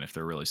deadline if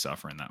they're really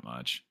suffering that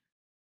much.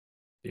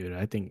 Dude,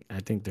 I think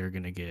they're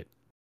gonna get.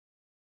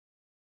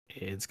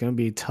 It's gonna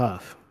be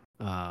tough,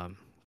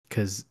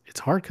 because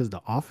it's hard because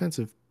the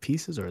offensive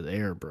pieces are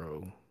there,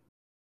 bro.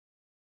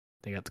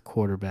 They got the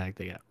quarterback,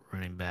 they got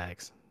running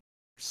backs,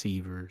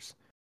 receivers.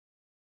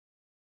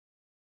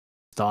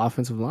 The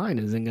offensive line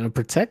isn't gonna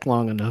protect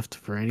long enough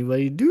for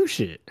anybody to do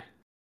shit.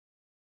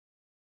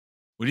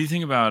 What do you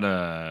think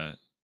about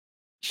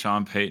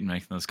Sean Payton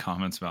making those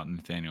comments about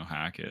Nathaniel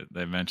Hackett?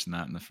 They mentioned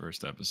that in the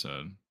first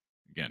episode.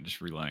 Again, just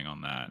relaying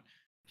on that.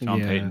 Sean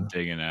Payton Yeah,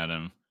 digging at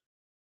him.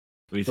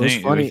 What do you it was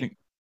think? Do we funny. think?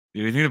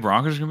 Do we think the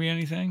Broncos are gonna be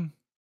anything?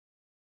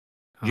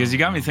 I Because you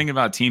don't got me know. thinking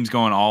about teams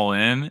going all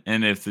in,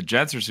 and if the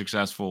Jets are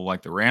successful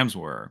like the Rams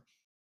were,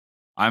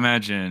 I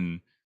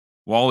imagine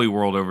Wally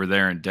World over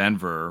there in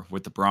Denver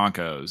with the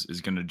Broncos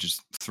is going to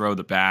just throw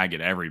the bag at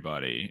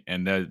everybody,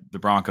 and the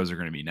Broncos are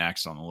going to be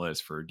next on the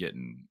list for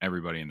getting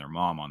everybody and their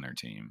mom on their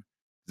team.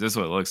 This is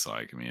what it looks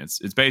like. I mean, it's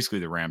basically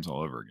the Rams all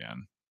over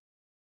again.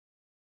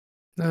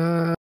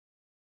 Uh,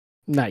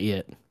 not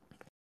yet.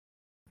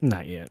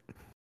 Not yet.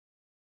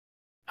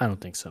 I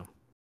don't think so,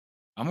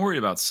 I'm worried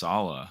about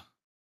Saleh.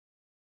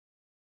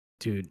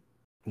 dude.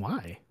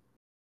 Why?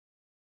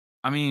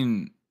 I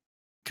mean,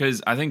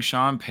 because I think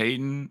Sean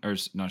Payton or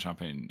not Sean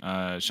Payton,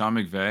 Sean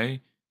McVay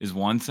is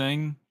one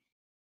thing,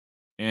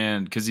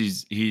 and because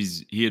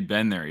he had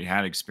been there, he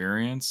had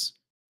experience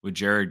with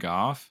Jared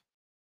Goff,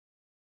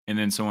 and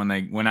then so when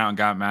they went out and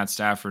got Matt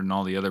Stafford and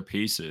all the other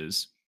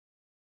pieces,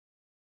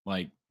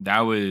 like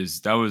that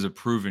was a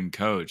proven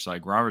coach.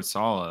 Like Robert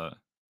Saleh,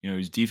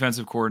 he's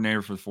defensive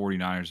coordinator for the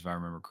 49ers, if I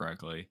remember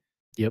correctly.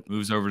 Yep.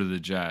 Moves over to the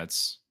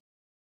Jets.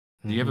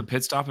 Do you have a Mhm.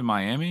 pit stop in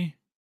Miami?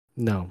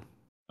 No.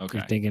 You're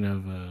Okay. thinking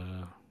of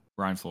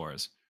Brian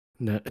Flores.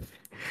 no.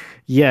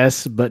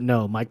 Yes, but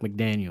no. Mike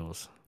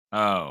McDaniel's,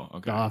 Oh, the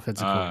okay.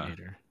 offensive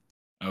coordinator.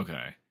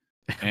 Okay.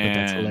 But that's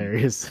And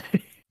hilarious.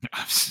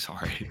 I'm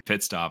sorry,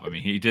 pit stop. I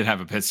mean, he did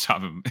have a pit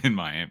stop in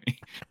Miami.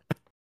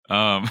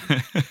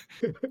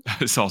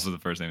 It's also the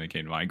first thing that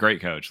came to mind.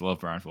 Great coach. Love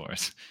Brian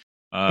Flores.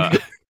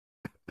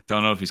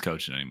 Don't know if he's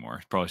coaching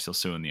anymore. Probably still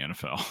suing the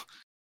NFL.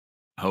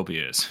 I hope he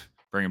is.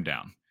 Bring him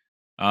down.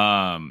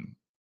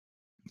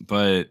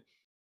 But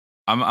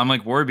I'm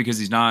like worried because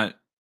he's not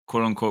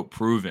quote unquote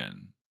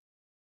proven.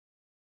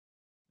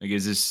 Like,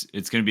 is this?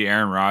 It's going to be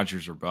Aaron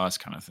Rodgers or bust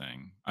kind of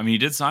thing. I mean, he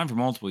did sign for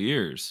multiple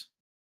years,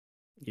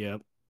 Yep.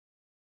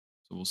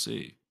 so we'll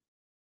see.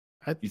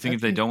 I You I think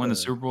if they think don't win the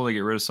Super Bowl, they get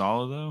rid of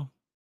Salah though?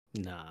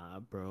 nah,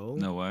 bro.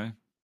 No way.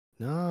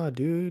 Nah,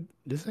 dude.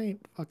 This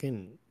ain't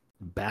fucking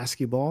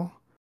basketball.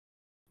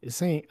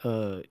 This ain't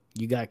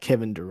you got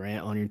Kevin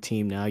Durant on your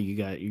team now.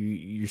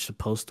 You're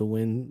supposed to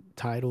win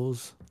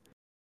titles.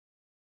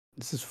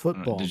 This is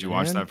football, Did you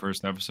watch man. that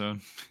first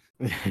episode?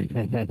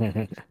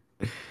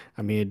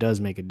 I mean, it does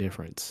make a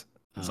difference.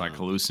 It's like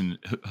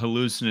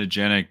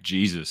hallucinogenic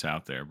Jesus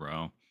out there,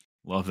 bro.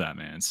 Love that,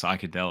 man.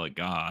 Psychedelic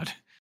God.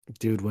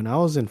 Dude, when I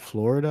was in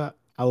Florida,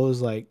 I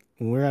was like,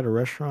 when we were at a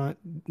restaurant,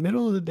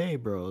 middle of the day,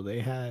 bro,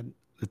 they had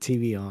the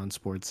TV on,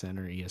 Sports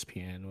Center,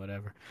 ESPN,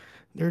 whatever.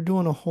 They're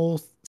doing a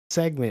whole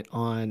segment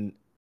on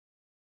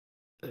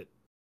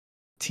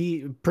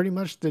pretty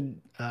much the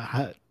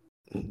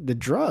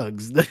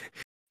drugs, the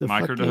fucking,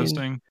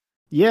 Microdosing?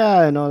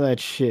 yeah, and all that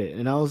shit.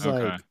 And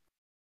Okay.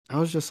 I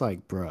was just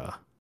like, bruh,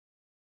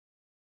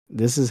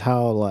 this is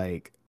how,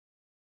 like,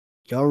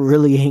 y'all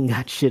really ain't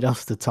got shit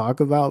else to talk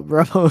about,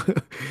 bro.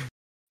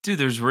 Dude,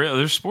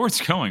 there's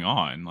sports going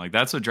on. Like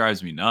that's what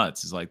drives me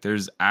nuts. Is like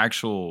there's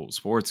actual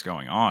sports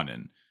going on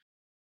and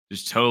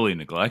just totally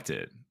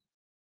neglected.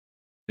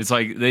 It's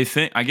like they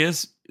think I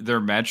guess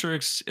their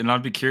metrics, and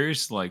I'd be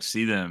curious to like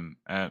see them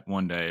at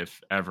one day if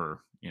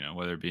ever,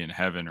 whether it be in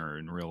heaven or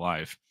in real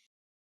life.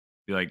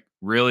 Be like,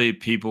 really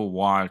people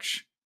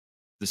watch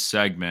the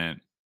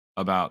segment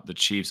about the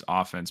Chiefs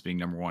offense being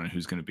number one and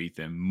who's going to beat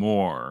them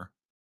more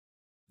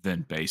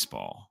than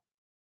baseball.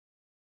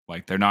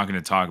 Like, they're not going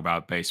to talk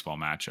about baseball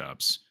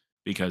matchups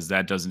because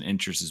that doesn't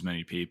interest as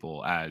many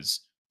people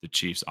as the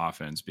Chiefs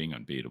offense being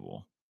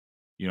unbeatable.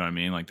 You know what I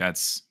mean? Like,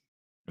 that's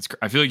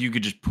I feel like you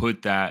could just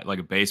put that, like,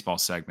 a baseball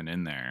segment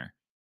in there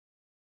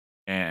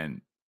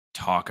and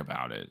talk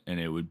about it, and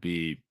it would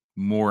be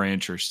more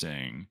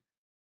interesting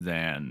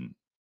than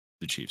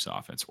the Chiefs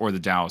offense or the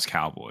Dallas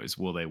Cowboys.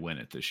 Will they win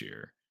it this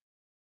year?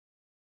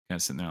 Kind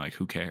of sitting there like,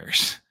 who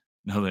cares?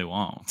 No, they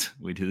won't.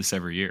 We do this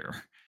every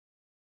year.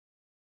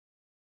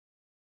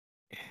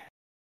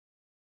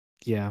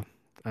 Yeah,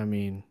 I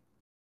mean,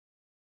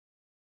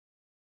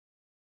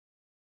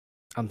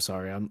 I'm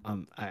sorry.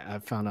 I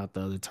found out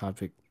the other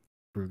topic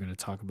we were gonna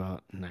talk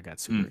about, and I got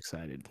super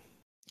excited.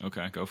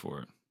 Okay, go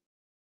for it.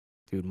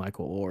 Dude,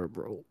 Michael Orr,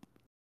 bro.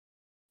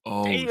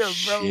 Oh, Damn,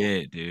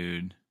 shit,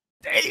 dude.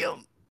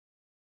 Damn.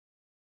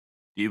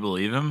 Do you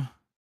believe him?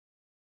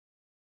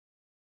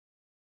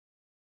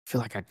 Feel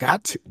like I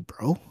got to,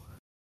 bro.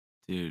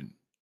 Dude.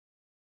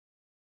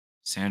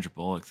 Sandra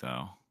Bullock,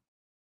 though.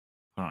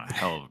 Put on a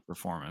hell of a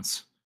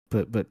performance.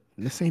 But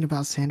this ain't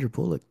about Sandra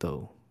Bullock,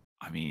 though.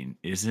 I mean,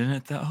 isn't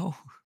it, though?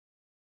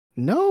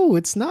 No,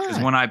 it's Because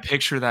not. when I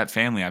picture that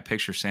family, I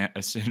picture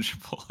Sandra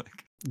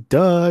Bullock.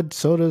 Duh.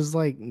 So does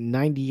like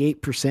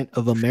 98%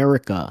 of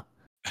America.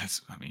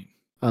 That's, I mean,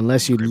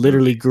 Unless you great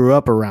literally movie. grew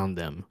up around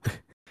them.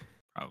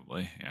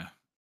 Probably, yeah.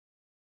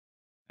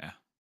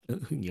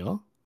 Yeah.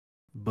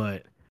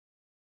 But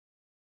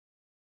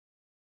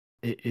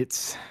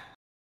it's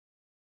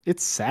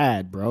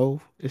sad,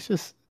 bro. It's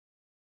just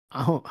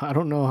I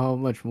don't know how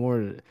much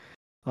more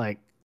like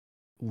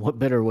what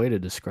better way to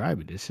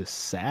describe it. It's just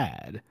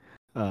sad.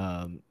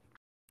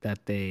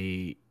 That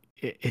they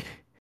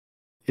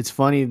it's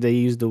funny they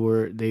use the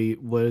word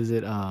what is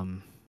it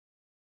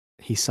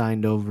he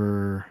signed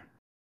over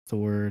the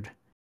word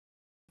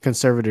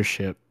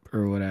conservatorship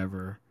or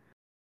whatever.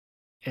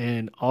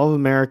 And all of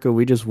America,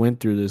 we just went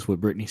through this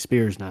with Britney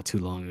Spears not too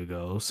long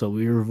ago. So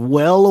we were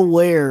well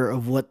aware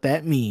of what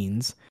that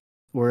means.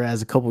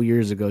 Whereas a couple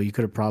years ago, you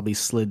could have probably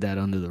slid that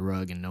under the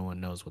rug and no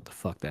one knows what the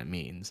fuck that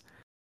means.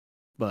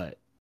 But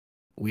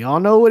we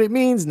all know what it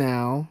means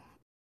now.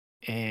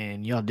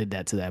 And y'all did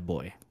that to that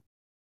boy.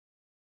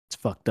 It's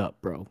fucked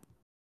up, bro.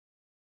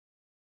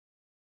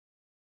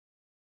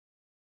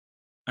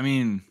 I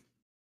mean,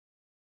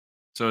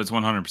 so it's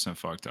 100%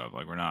 fucked up.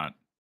 Like, we're not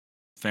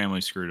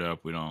family screwed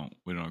up. We don't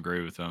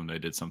agree with them. They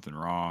did something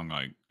wrong.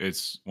 Like,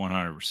 it's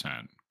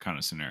 100% kind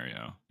of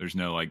scenario. There's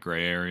no like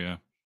gray area.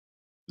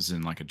 This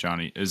is like a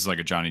Johnny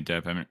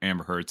Depp,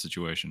 Amber Heard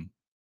situation.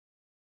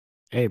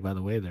 Hey, by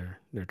the way, their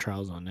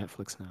trial's on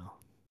Netflix now.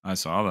 I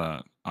saw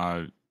that.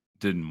 I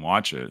didn't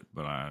watch it,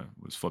 but I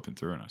was flipping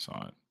through and I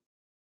saw it.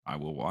 I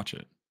will watch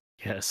it.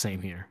 Yeah,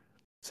 same here.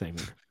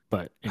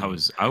 But anyway.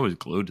 I was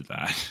glued to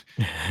that.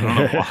 I don't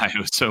know why. It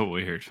was so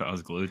weird, but I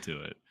was glued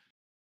to it.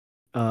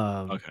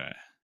 Okay.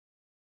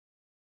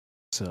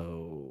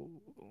 So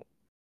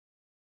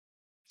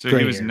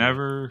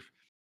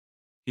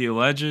he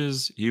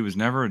alleges he was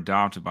never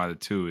adopted by the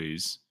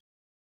Tuohys,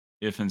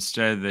 if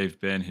instead they've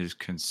been his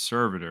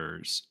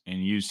conservators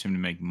and used him to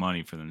make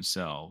money for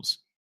themselves.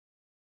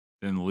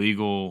 Then the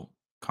legal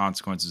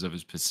consequences of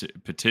his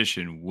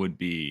petition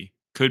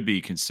could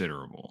be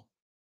considerable.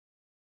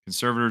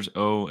 Conservators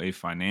owe a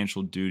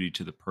financial duty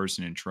to the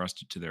person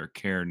entrusted to their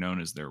care, known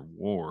as their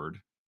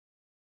ward,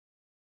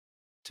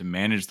 to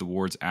manage the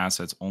ward's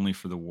assets only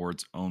for the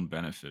ward's own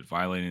benefit.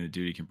 Violating the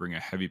duty can bring a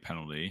heavy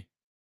penalty.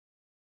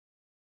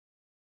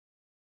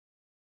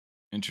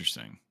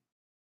 Interesting.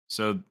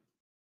 So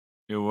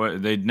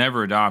they'd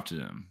never adopted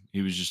him.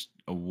 He was just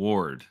a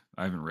ward.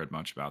 I haven't read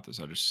much about this.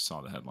 I just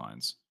saw the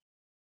headlines.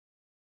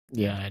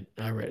 Yeah,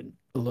 I read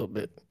a little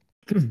bit.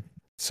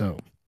 So,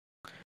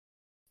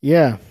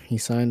 yeah, he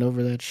signed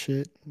over that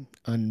shit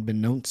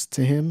unbeknownst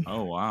to him.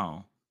 Oh,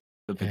 wow.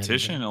 The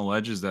petition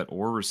alleges that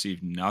Orr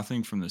received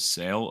nothing from the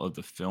sale of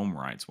the film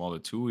rights, while the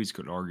Tuohys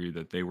could argue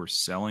that they were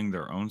selling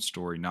their own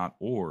story, not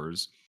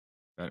Orr's.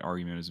 That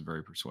argument is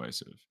very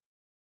persuasive.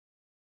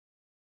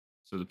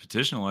 So the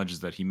petition alleges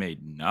that he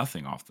made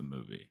nothing off the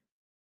movie.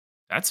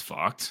 That's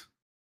fucked.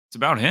 It's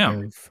about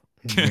him.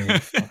 Very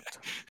fucked.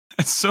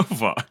 That's so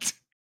fucked.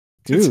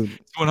 Dude,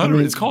 it's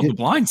 100. It's called The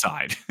Blind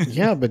Side.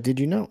 Yeah, but did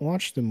you not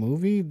watch the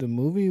movie? The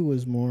movie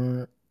was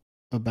more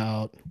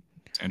about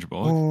Sandra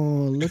Bullock.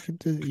 Oh, look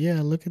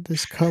at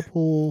this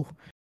couple.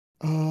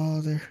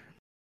 Oh, they're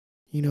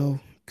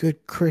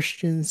good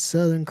Christians,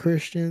 Southern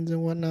Christians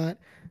and whatnot.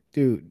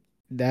 Dude,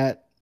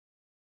 that's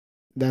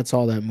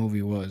all that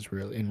movie was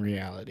really in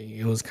reality.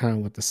 It was kind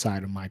of with the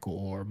side of Michael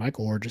Orr.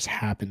 Michael Orr just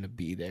happened to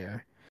be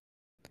there.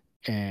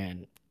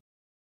 And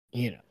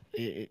it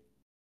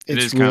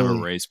is kind of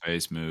a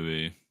race-based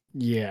movie.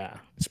 Yeah,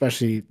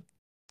 especially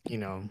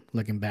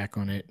looking back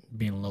on it,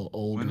 being a little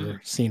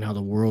older, seeing how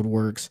the world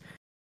works.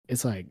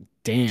 It's like,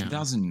 damn.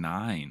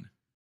 2009.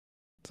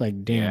 It's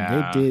like, damn,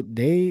 yeah.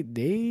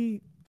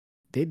 they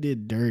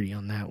did dirty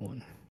on that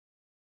one.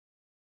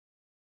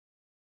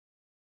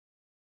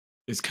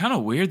 It's kind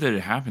of weird that it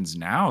happens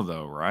now,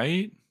 though,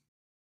 right?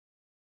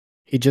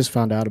 He just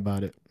found out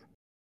about it.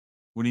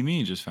 What do you mean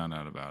you just found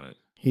out about it?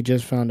 He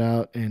just found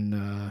out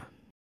in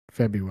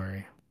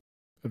February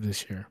of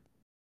this year.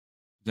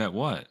 That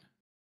what?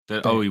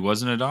 That That- he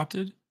wasn't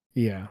adopted?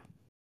 Yeah.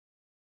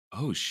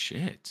 Oh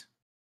shit.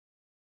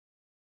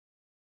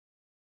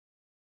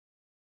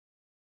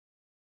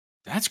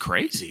 That's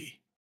crazy.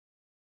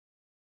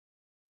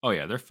 Oh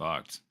yeah, they're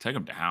fucked. Take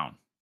him down.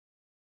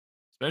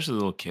 Especially the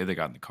little kid that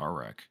got in the car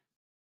wreck.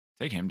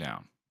 Take him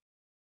down.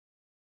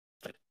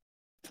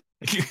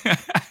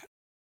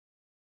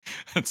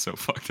 That's so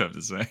fucked up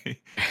to say.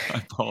 I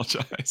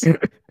apologize.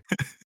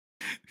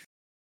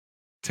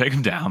 Take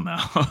him down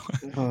though.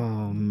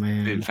 Oh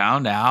man. Dude,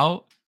 found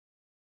out.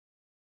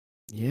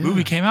 Yeah.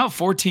 Movie came out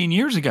 14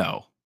 years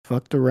ago.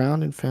 Fucked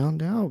around and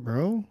found out,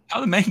 bro.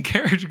 How the main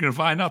character gonna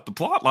find out the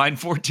plot line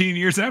 14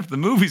 years after the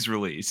movie's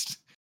released?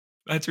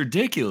 That's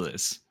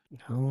ridiculous.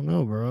 I don't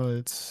know, bro.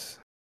 It's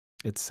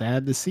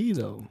sad to see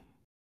though.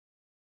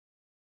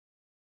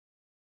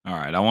 All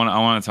right, I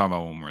want to talk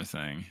about one more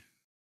thing.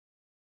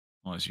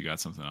 Unless you got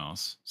something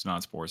else. It's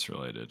not sports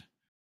related.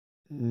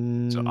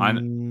 So I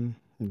No.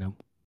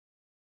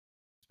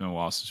 It's been a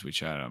while since we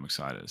chatted. I'm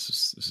excited.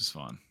 This is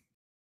fun.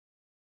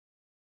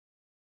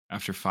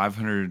 After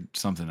 500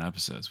 something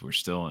episodes, we're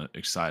still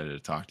excited to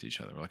talk to each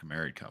other. We're like a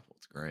married couple.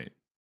 It's great.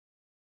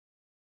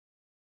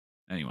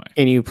 Anyway.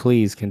 Can you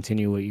please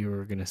continue what you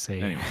were gonna say?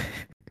 Anyway.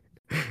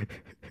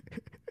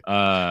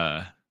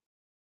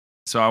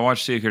 So I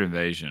watched Secret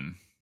Invasion,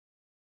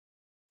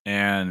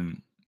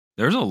 and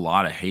there's a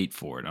lot of hate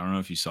for it. I don't know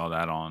if you saw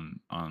that on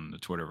the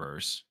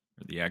Twitterverse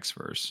or the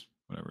Xverse,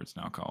 whatever it's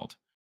now called.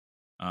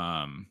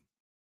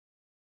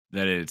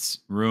 That it's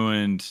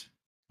ruined.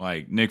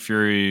 Like Nick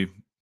Fury,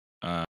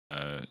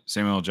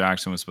 Samuel L.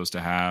 Jackson was supposed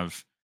to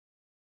have.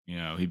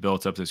 He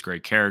built up this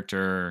great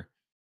character,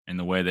 and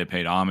the way they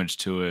paid homage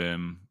to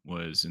him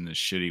was in this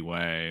shitty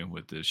way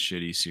with this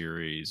shitty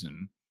series,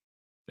 and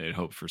they had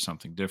hoped for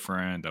something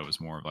different that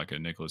was more of like a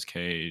Nick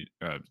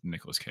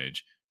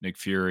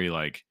Fury,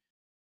 like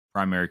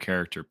primary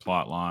character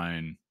plot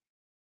line.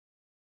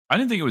 I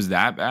didn't think it was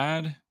that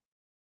bad,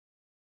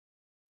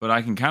 but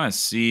I can kind of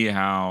see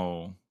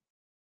how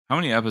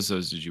many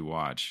episodes did you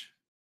watch?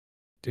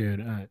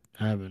 Dude, I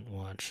haven't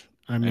watched.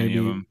 Any of maybe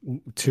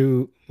them?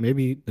 2,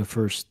 maybe the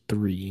first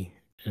 3,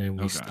 and then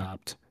we Okay.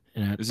 stopped.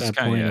 And at This is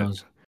that point, kinda-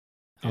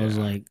 I was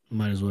like,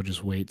 might as well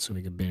just wait so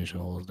we could finish the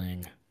whole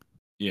thing.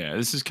 Yeah,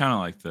 this is kind of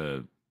like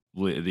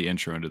the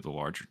intro into the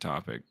larger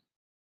topic.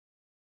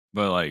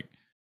 But like,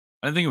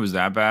 I didn't think it was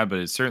that bad, but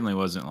it certainly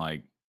wasn't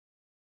like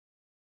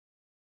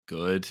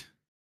good.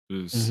 It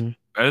was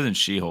better than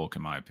She-Hulk,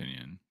 in my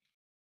opinion.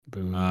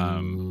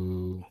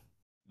 Boo.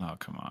 Oh,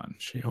 come on.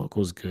 She-Hulk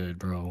was good,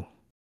 bro.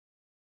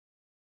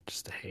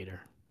 Just a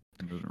hater.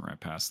 I'm moving right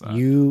past that.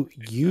 You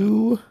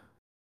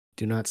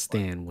do not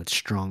stand with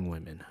strong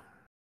women.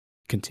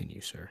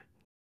 Continue, sir.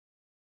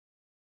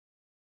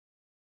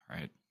 All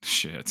right.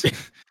 Shit.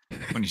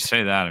 When you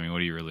say that, I mean, what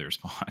do you really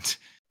respond?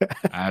 I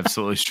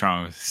absolutely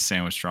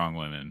stand with strong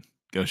women.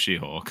 Go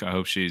She-Hulk. I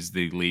hope she's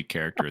the lead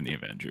character in the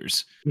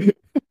Avengers.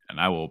 And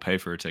I will pay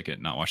for a ticket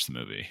and not watch the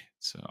movie.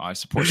 So I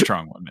support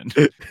strong women.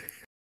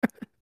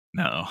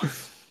 No.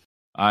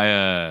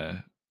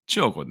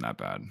 She-Hulk wasn't that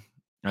bad.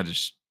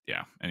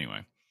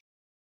 Anyway.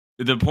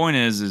 The point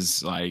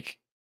is like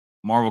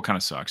Marvel kind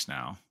of sucks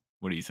now.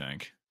 What do you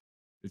think?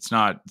 It's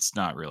not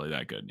really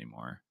that good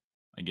anymore.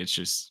 Like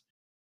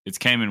it's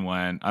came and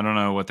went. I don't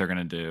know what they're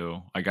gonna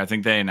do. Like I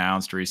think they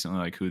announced recently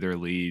like who their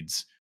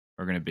leads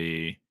are gonna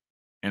be.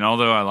 And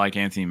although I like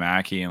Anthony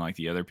Mackie and like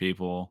the other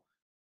people,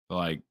 but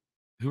like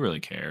who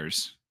really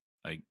cares?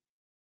 Like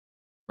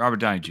Robert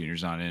Downey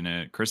Jr.'s not in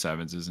it. Chris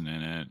Evans isn't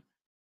in it.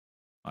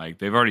 Like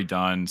they've already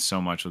done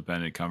so much with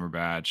Benedict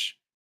Cumberbatch.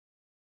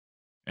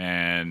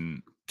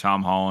 And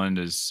Tom Holland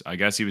I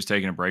guess he was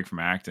taking a break from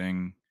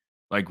acting.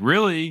 Like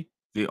really,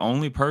 the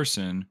only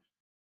person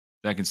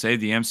that can save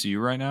the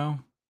MCU right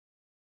now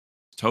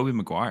is Tobey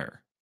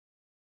Maguire.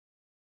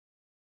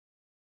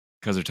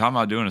 Because they're talking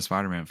about doing a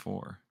Spider-Man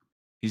 4.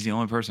 He's the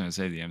only person that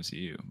saved the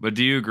MCU. But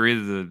do you agree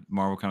that the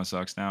Marvel kind of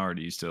sucks now, or are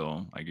you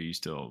still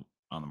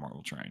on the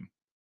Marvel train?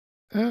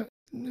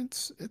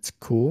 It's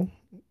cool.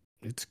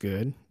 It's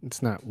good.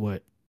 It's not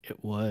what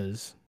it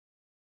was.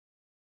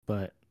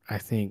 But I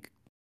think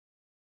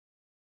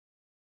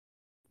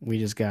we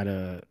just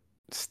gotta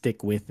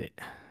stick with it.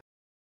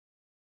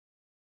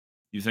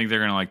 You think they're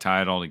gonna like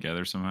tie it all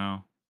together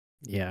somehow?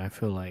 Yeah, I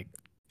feel like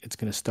it's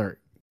gonna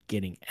start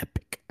getting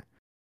epic.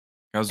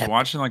 I was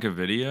watching like a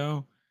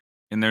video,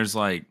 and there's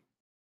I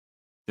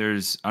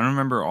don't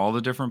remember all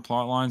the different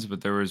plot lines,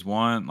 but there was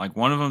one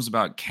of them's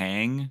about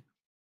Kang,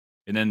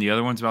 and then the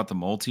other one's about the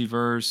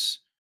multiverse,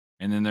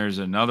 and then there's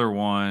another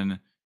one,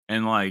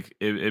 and like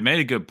it made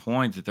a good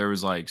point that there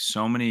was like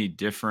so many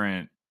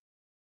different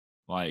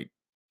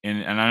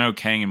and I know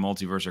Kang and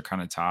multiverse are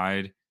kind of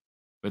tied,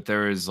 but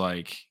there is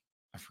I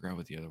forgot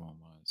what the other one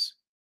was.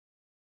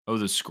 Oh,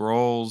 the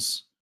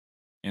Skrulls,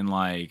 and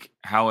like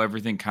how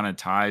everything kind of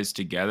ties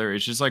together.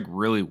 It's just like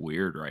really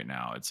weird right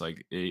now. It's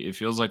like it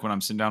feels like when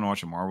I'm sitting down to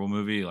watch a Marvel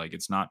movie, like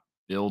it's not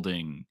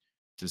building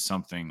to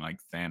something like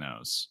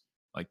Thanos.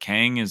 Like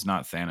Kang is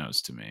not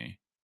Thanos to me.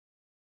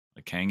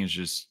 Like Kang is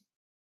just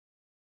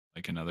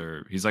like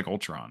another. He's like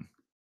Ultron.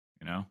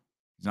 You know,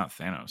 he's not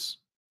Thanos.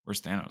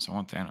 Where's Thanos? I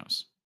want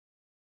Thanos.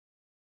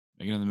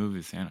 Make another movie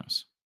with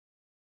Thanos.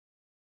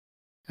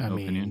 I No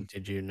mean, opinion.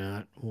 did you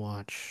not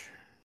watch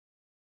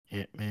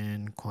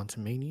Ant-Man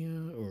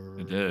Quantumania I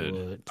or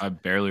did. what? I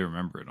barely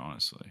remember it,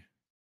 honestly.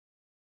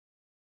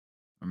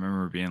 I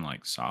remember it being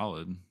like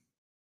solid.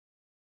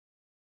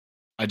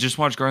 I just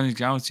watched Guardians of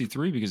the Galaxy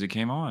 3 because it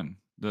came on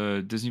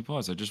the Disney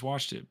Plus. I just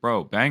watched it.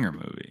 Bro, banger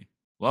movie.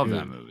 Love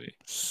that Dude, movie.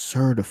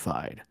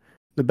 certified.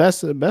 The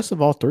best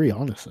of all three,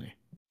 honestly.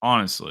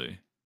 Honestly.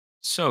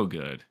 So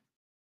good.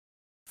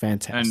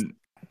 Fantastic. And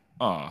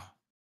oh,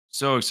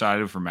 so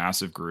excited for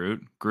Massive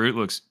Groot. Groot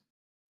looks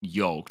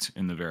yoked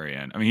in the very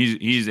end. I mean,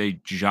 he's a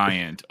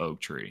giant oak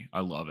tree.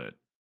 I love it.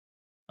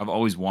 I've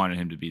always wanted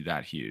him to be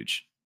that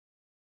huge.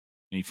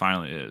 And he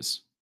finally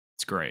is.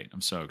 It's great.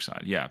 I'm so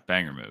excited. Yeah,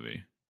 banger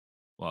movie.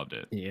 Loved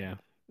it. Yeah.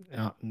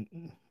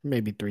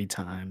 Maybe 3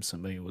 times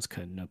somebody was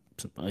cutting up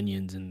some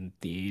onions in the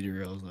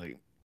theater. I was like,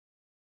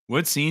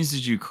 What scenes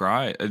did you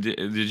cry?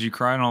 Did you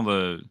cry in all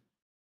the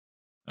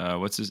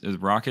what's this? Is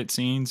rocket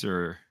scenes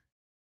or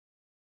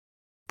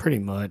pretty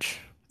much.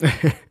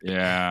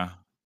 yeah?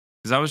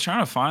 Because I was trying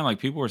to find like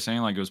people were saying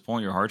like it was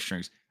pulling your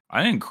heartstrings.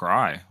 I didn't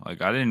cry.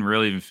 Like I didn't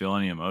really even feel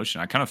any emotion.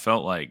 I kind of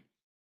felt like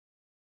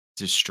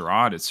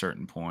distraught at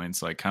certain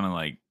points, like kind of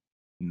like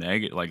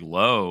negative, like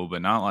low,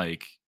 but not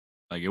like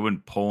it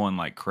wouldn't pull in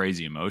like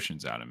crazy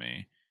emotions out of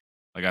me.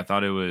 Like I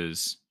thought it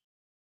was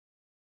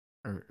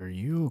Are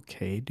you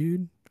okay,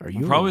 dude? Are well,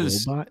 you a probably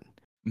this. robot?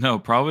 No,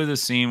 probably the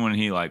scene when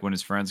he like when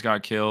his friends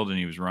got killed and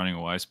he was running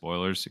away.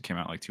 Spoilers. It came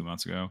out like 2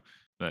 months ago,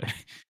 but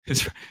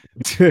his,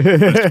 when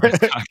his friends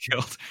got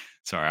killed.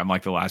 Sorry, I'm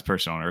like the last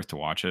person on earth to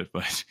watch it,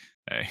 but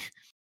hey,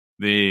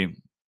 the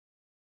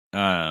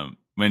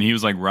when he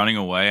was like running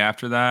away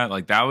after that,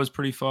 like that was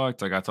pretty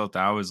fucked. Like I thought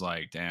that was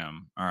like,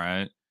 damn, all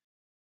right.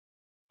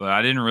 But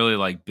I didn't really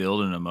like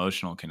build an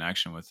emotional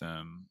connection with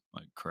him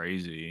like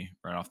crazy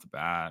right off the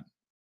bat.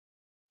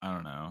 I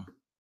don't know.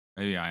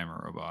 Maybe I am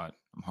a robot.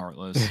 I'm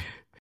heartless.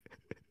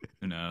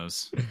 Who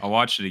knows? I'll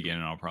watch it again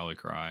and I'll probably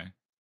cry. I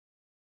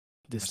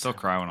This still time.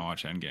 cry when I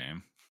watch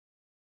Endgame.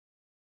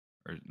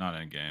 Or not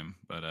Endgame,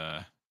 but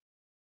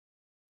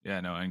yeah,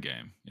 no,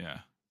 Endgame. Yeah.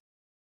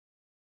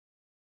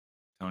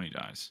 Tony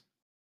dies.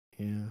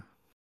 Yeah. I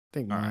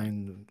think All right.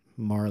 mine,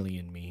 Marley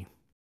and Me.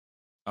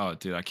 Oh,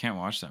 dude, I can't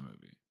watch that movie.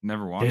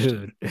 Never watched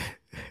it. Dude.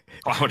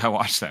 Why would I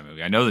watch that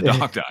movie? I know the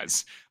dog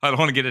dies. I don't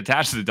want to get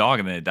attached to the dog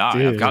and then it die.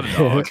 I've Dude. got a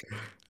dog.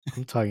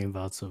 I'm talking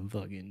about some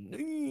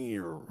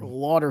fucking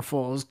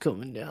waterfalls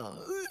coming down.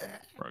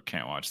 Bro,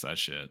 can't watch that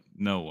shit.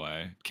 No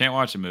way. Can't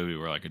watch a movie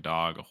where like a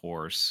dog, a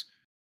horse.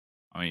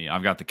 I mean,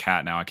 I've got the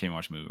cat now. I can't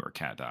watch a movie where a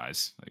cat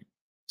dies. Like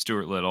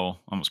Stuart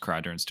Little. Almost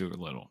cried during Stuart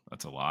Little.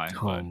 That's a lie.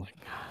 Oh But my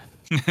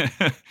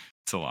god.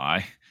 it's a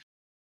lie.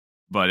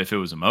 But if it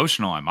was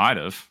emotional, I might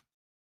have.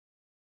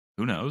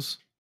 Who knows?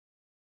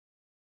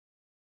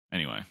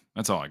 Anyway,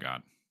 that's all I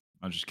got.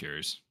 I'm just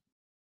curious.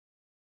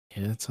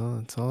 Yeah, that's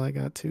all I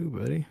got too,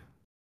 buddy.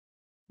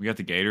 We got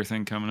the Gator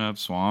thing coming up,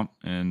 Swamp,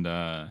 and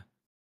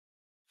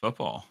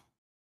football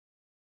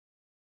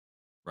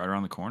right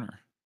around the corner.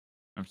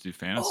 I have to do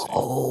fantasy.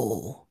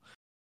 Oh.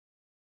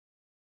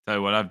 Tell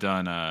you what, I've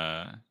done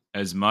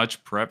as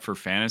much prep for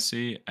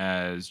fantasy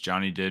as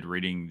Johnny did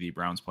reading the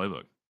Browns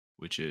playbook,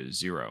 which is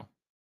 0.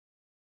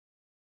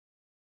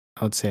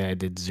 I would say I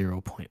did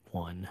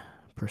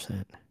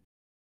 0.1%.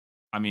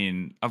 I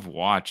mean, I've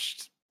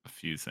watched a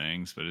few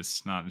things, but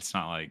it's not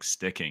like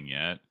sticking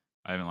yet.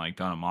 I haven't like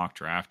done a mock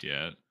draft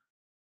yet.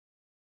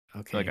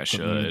 Okay. Like I put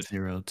me at should.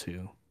 0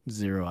 too.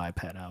 0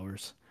 iPad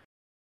hours.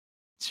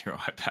 0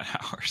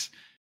 iPad hours.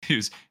 He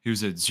was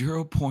at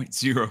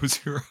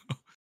 0.00.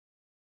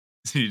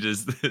 He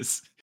does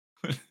this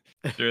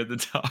during the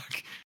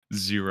talk.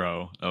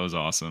 0. That was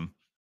awesome.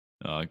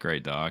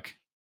 Great doc.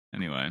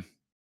 Anyway.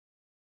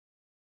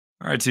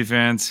 All right, two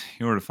fans.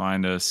 You know where to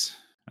find us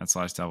at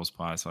Slice Devils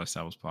Pod, Slice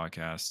Devils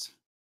Podcast.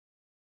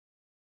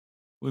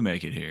 We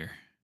make it here.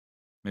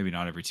 Maybe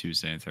not every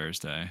Tuesday and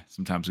Thursday.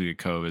 Sometimes we get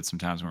COVID.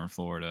 Sometimes we're in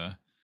Florida.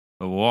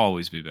 But we'll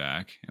always be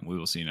back, and we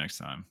will see you next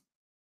time.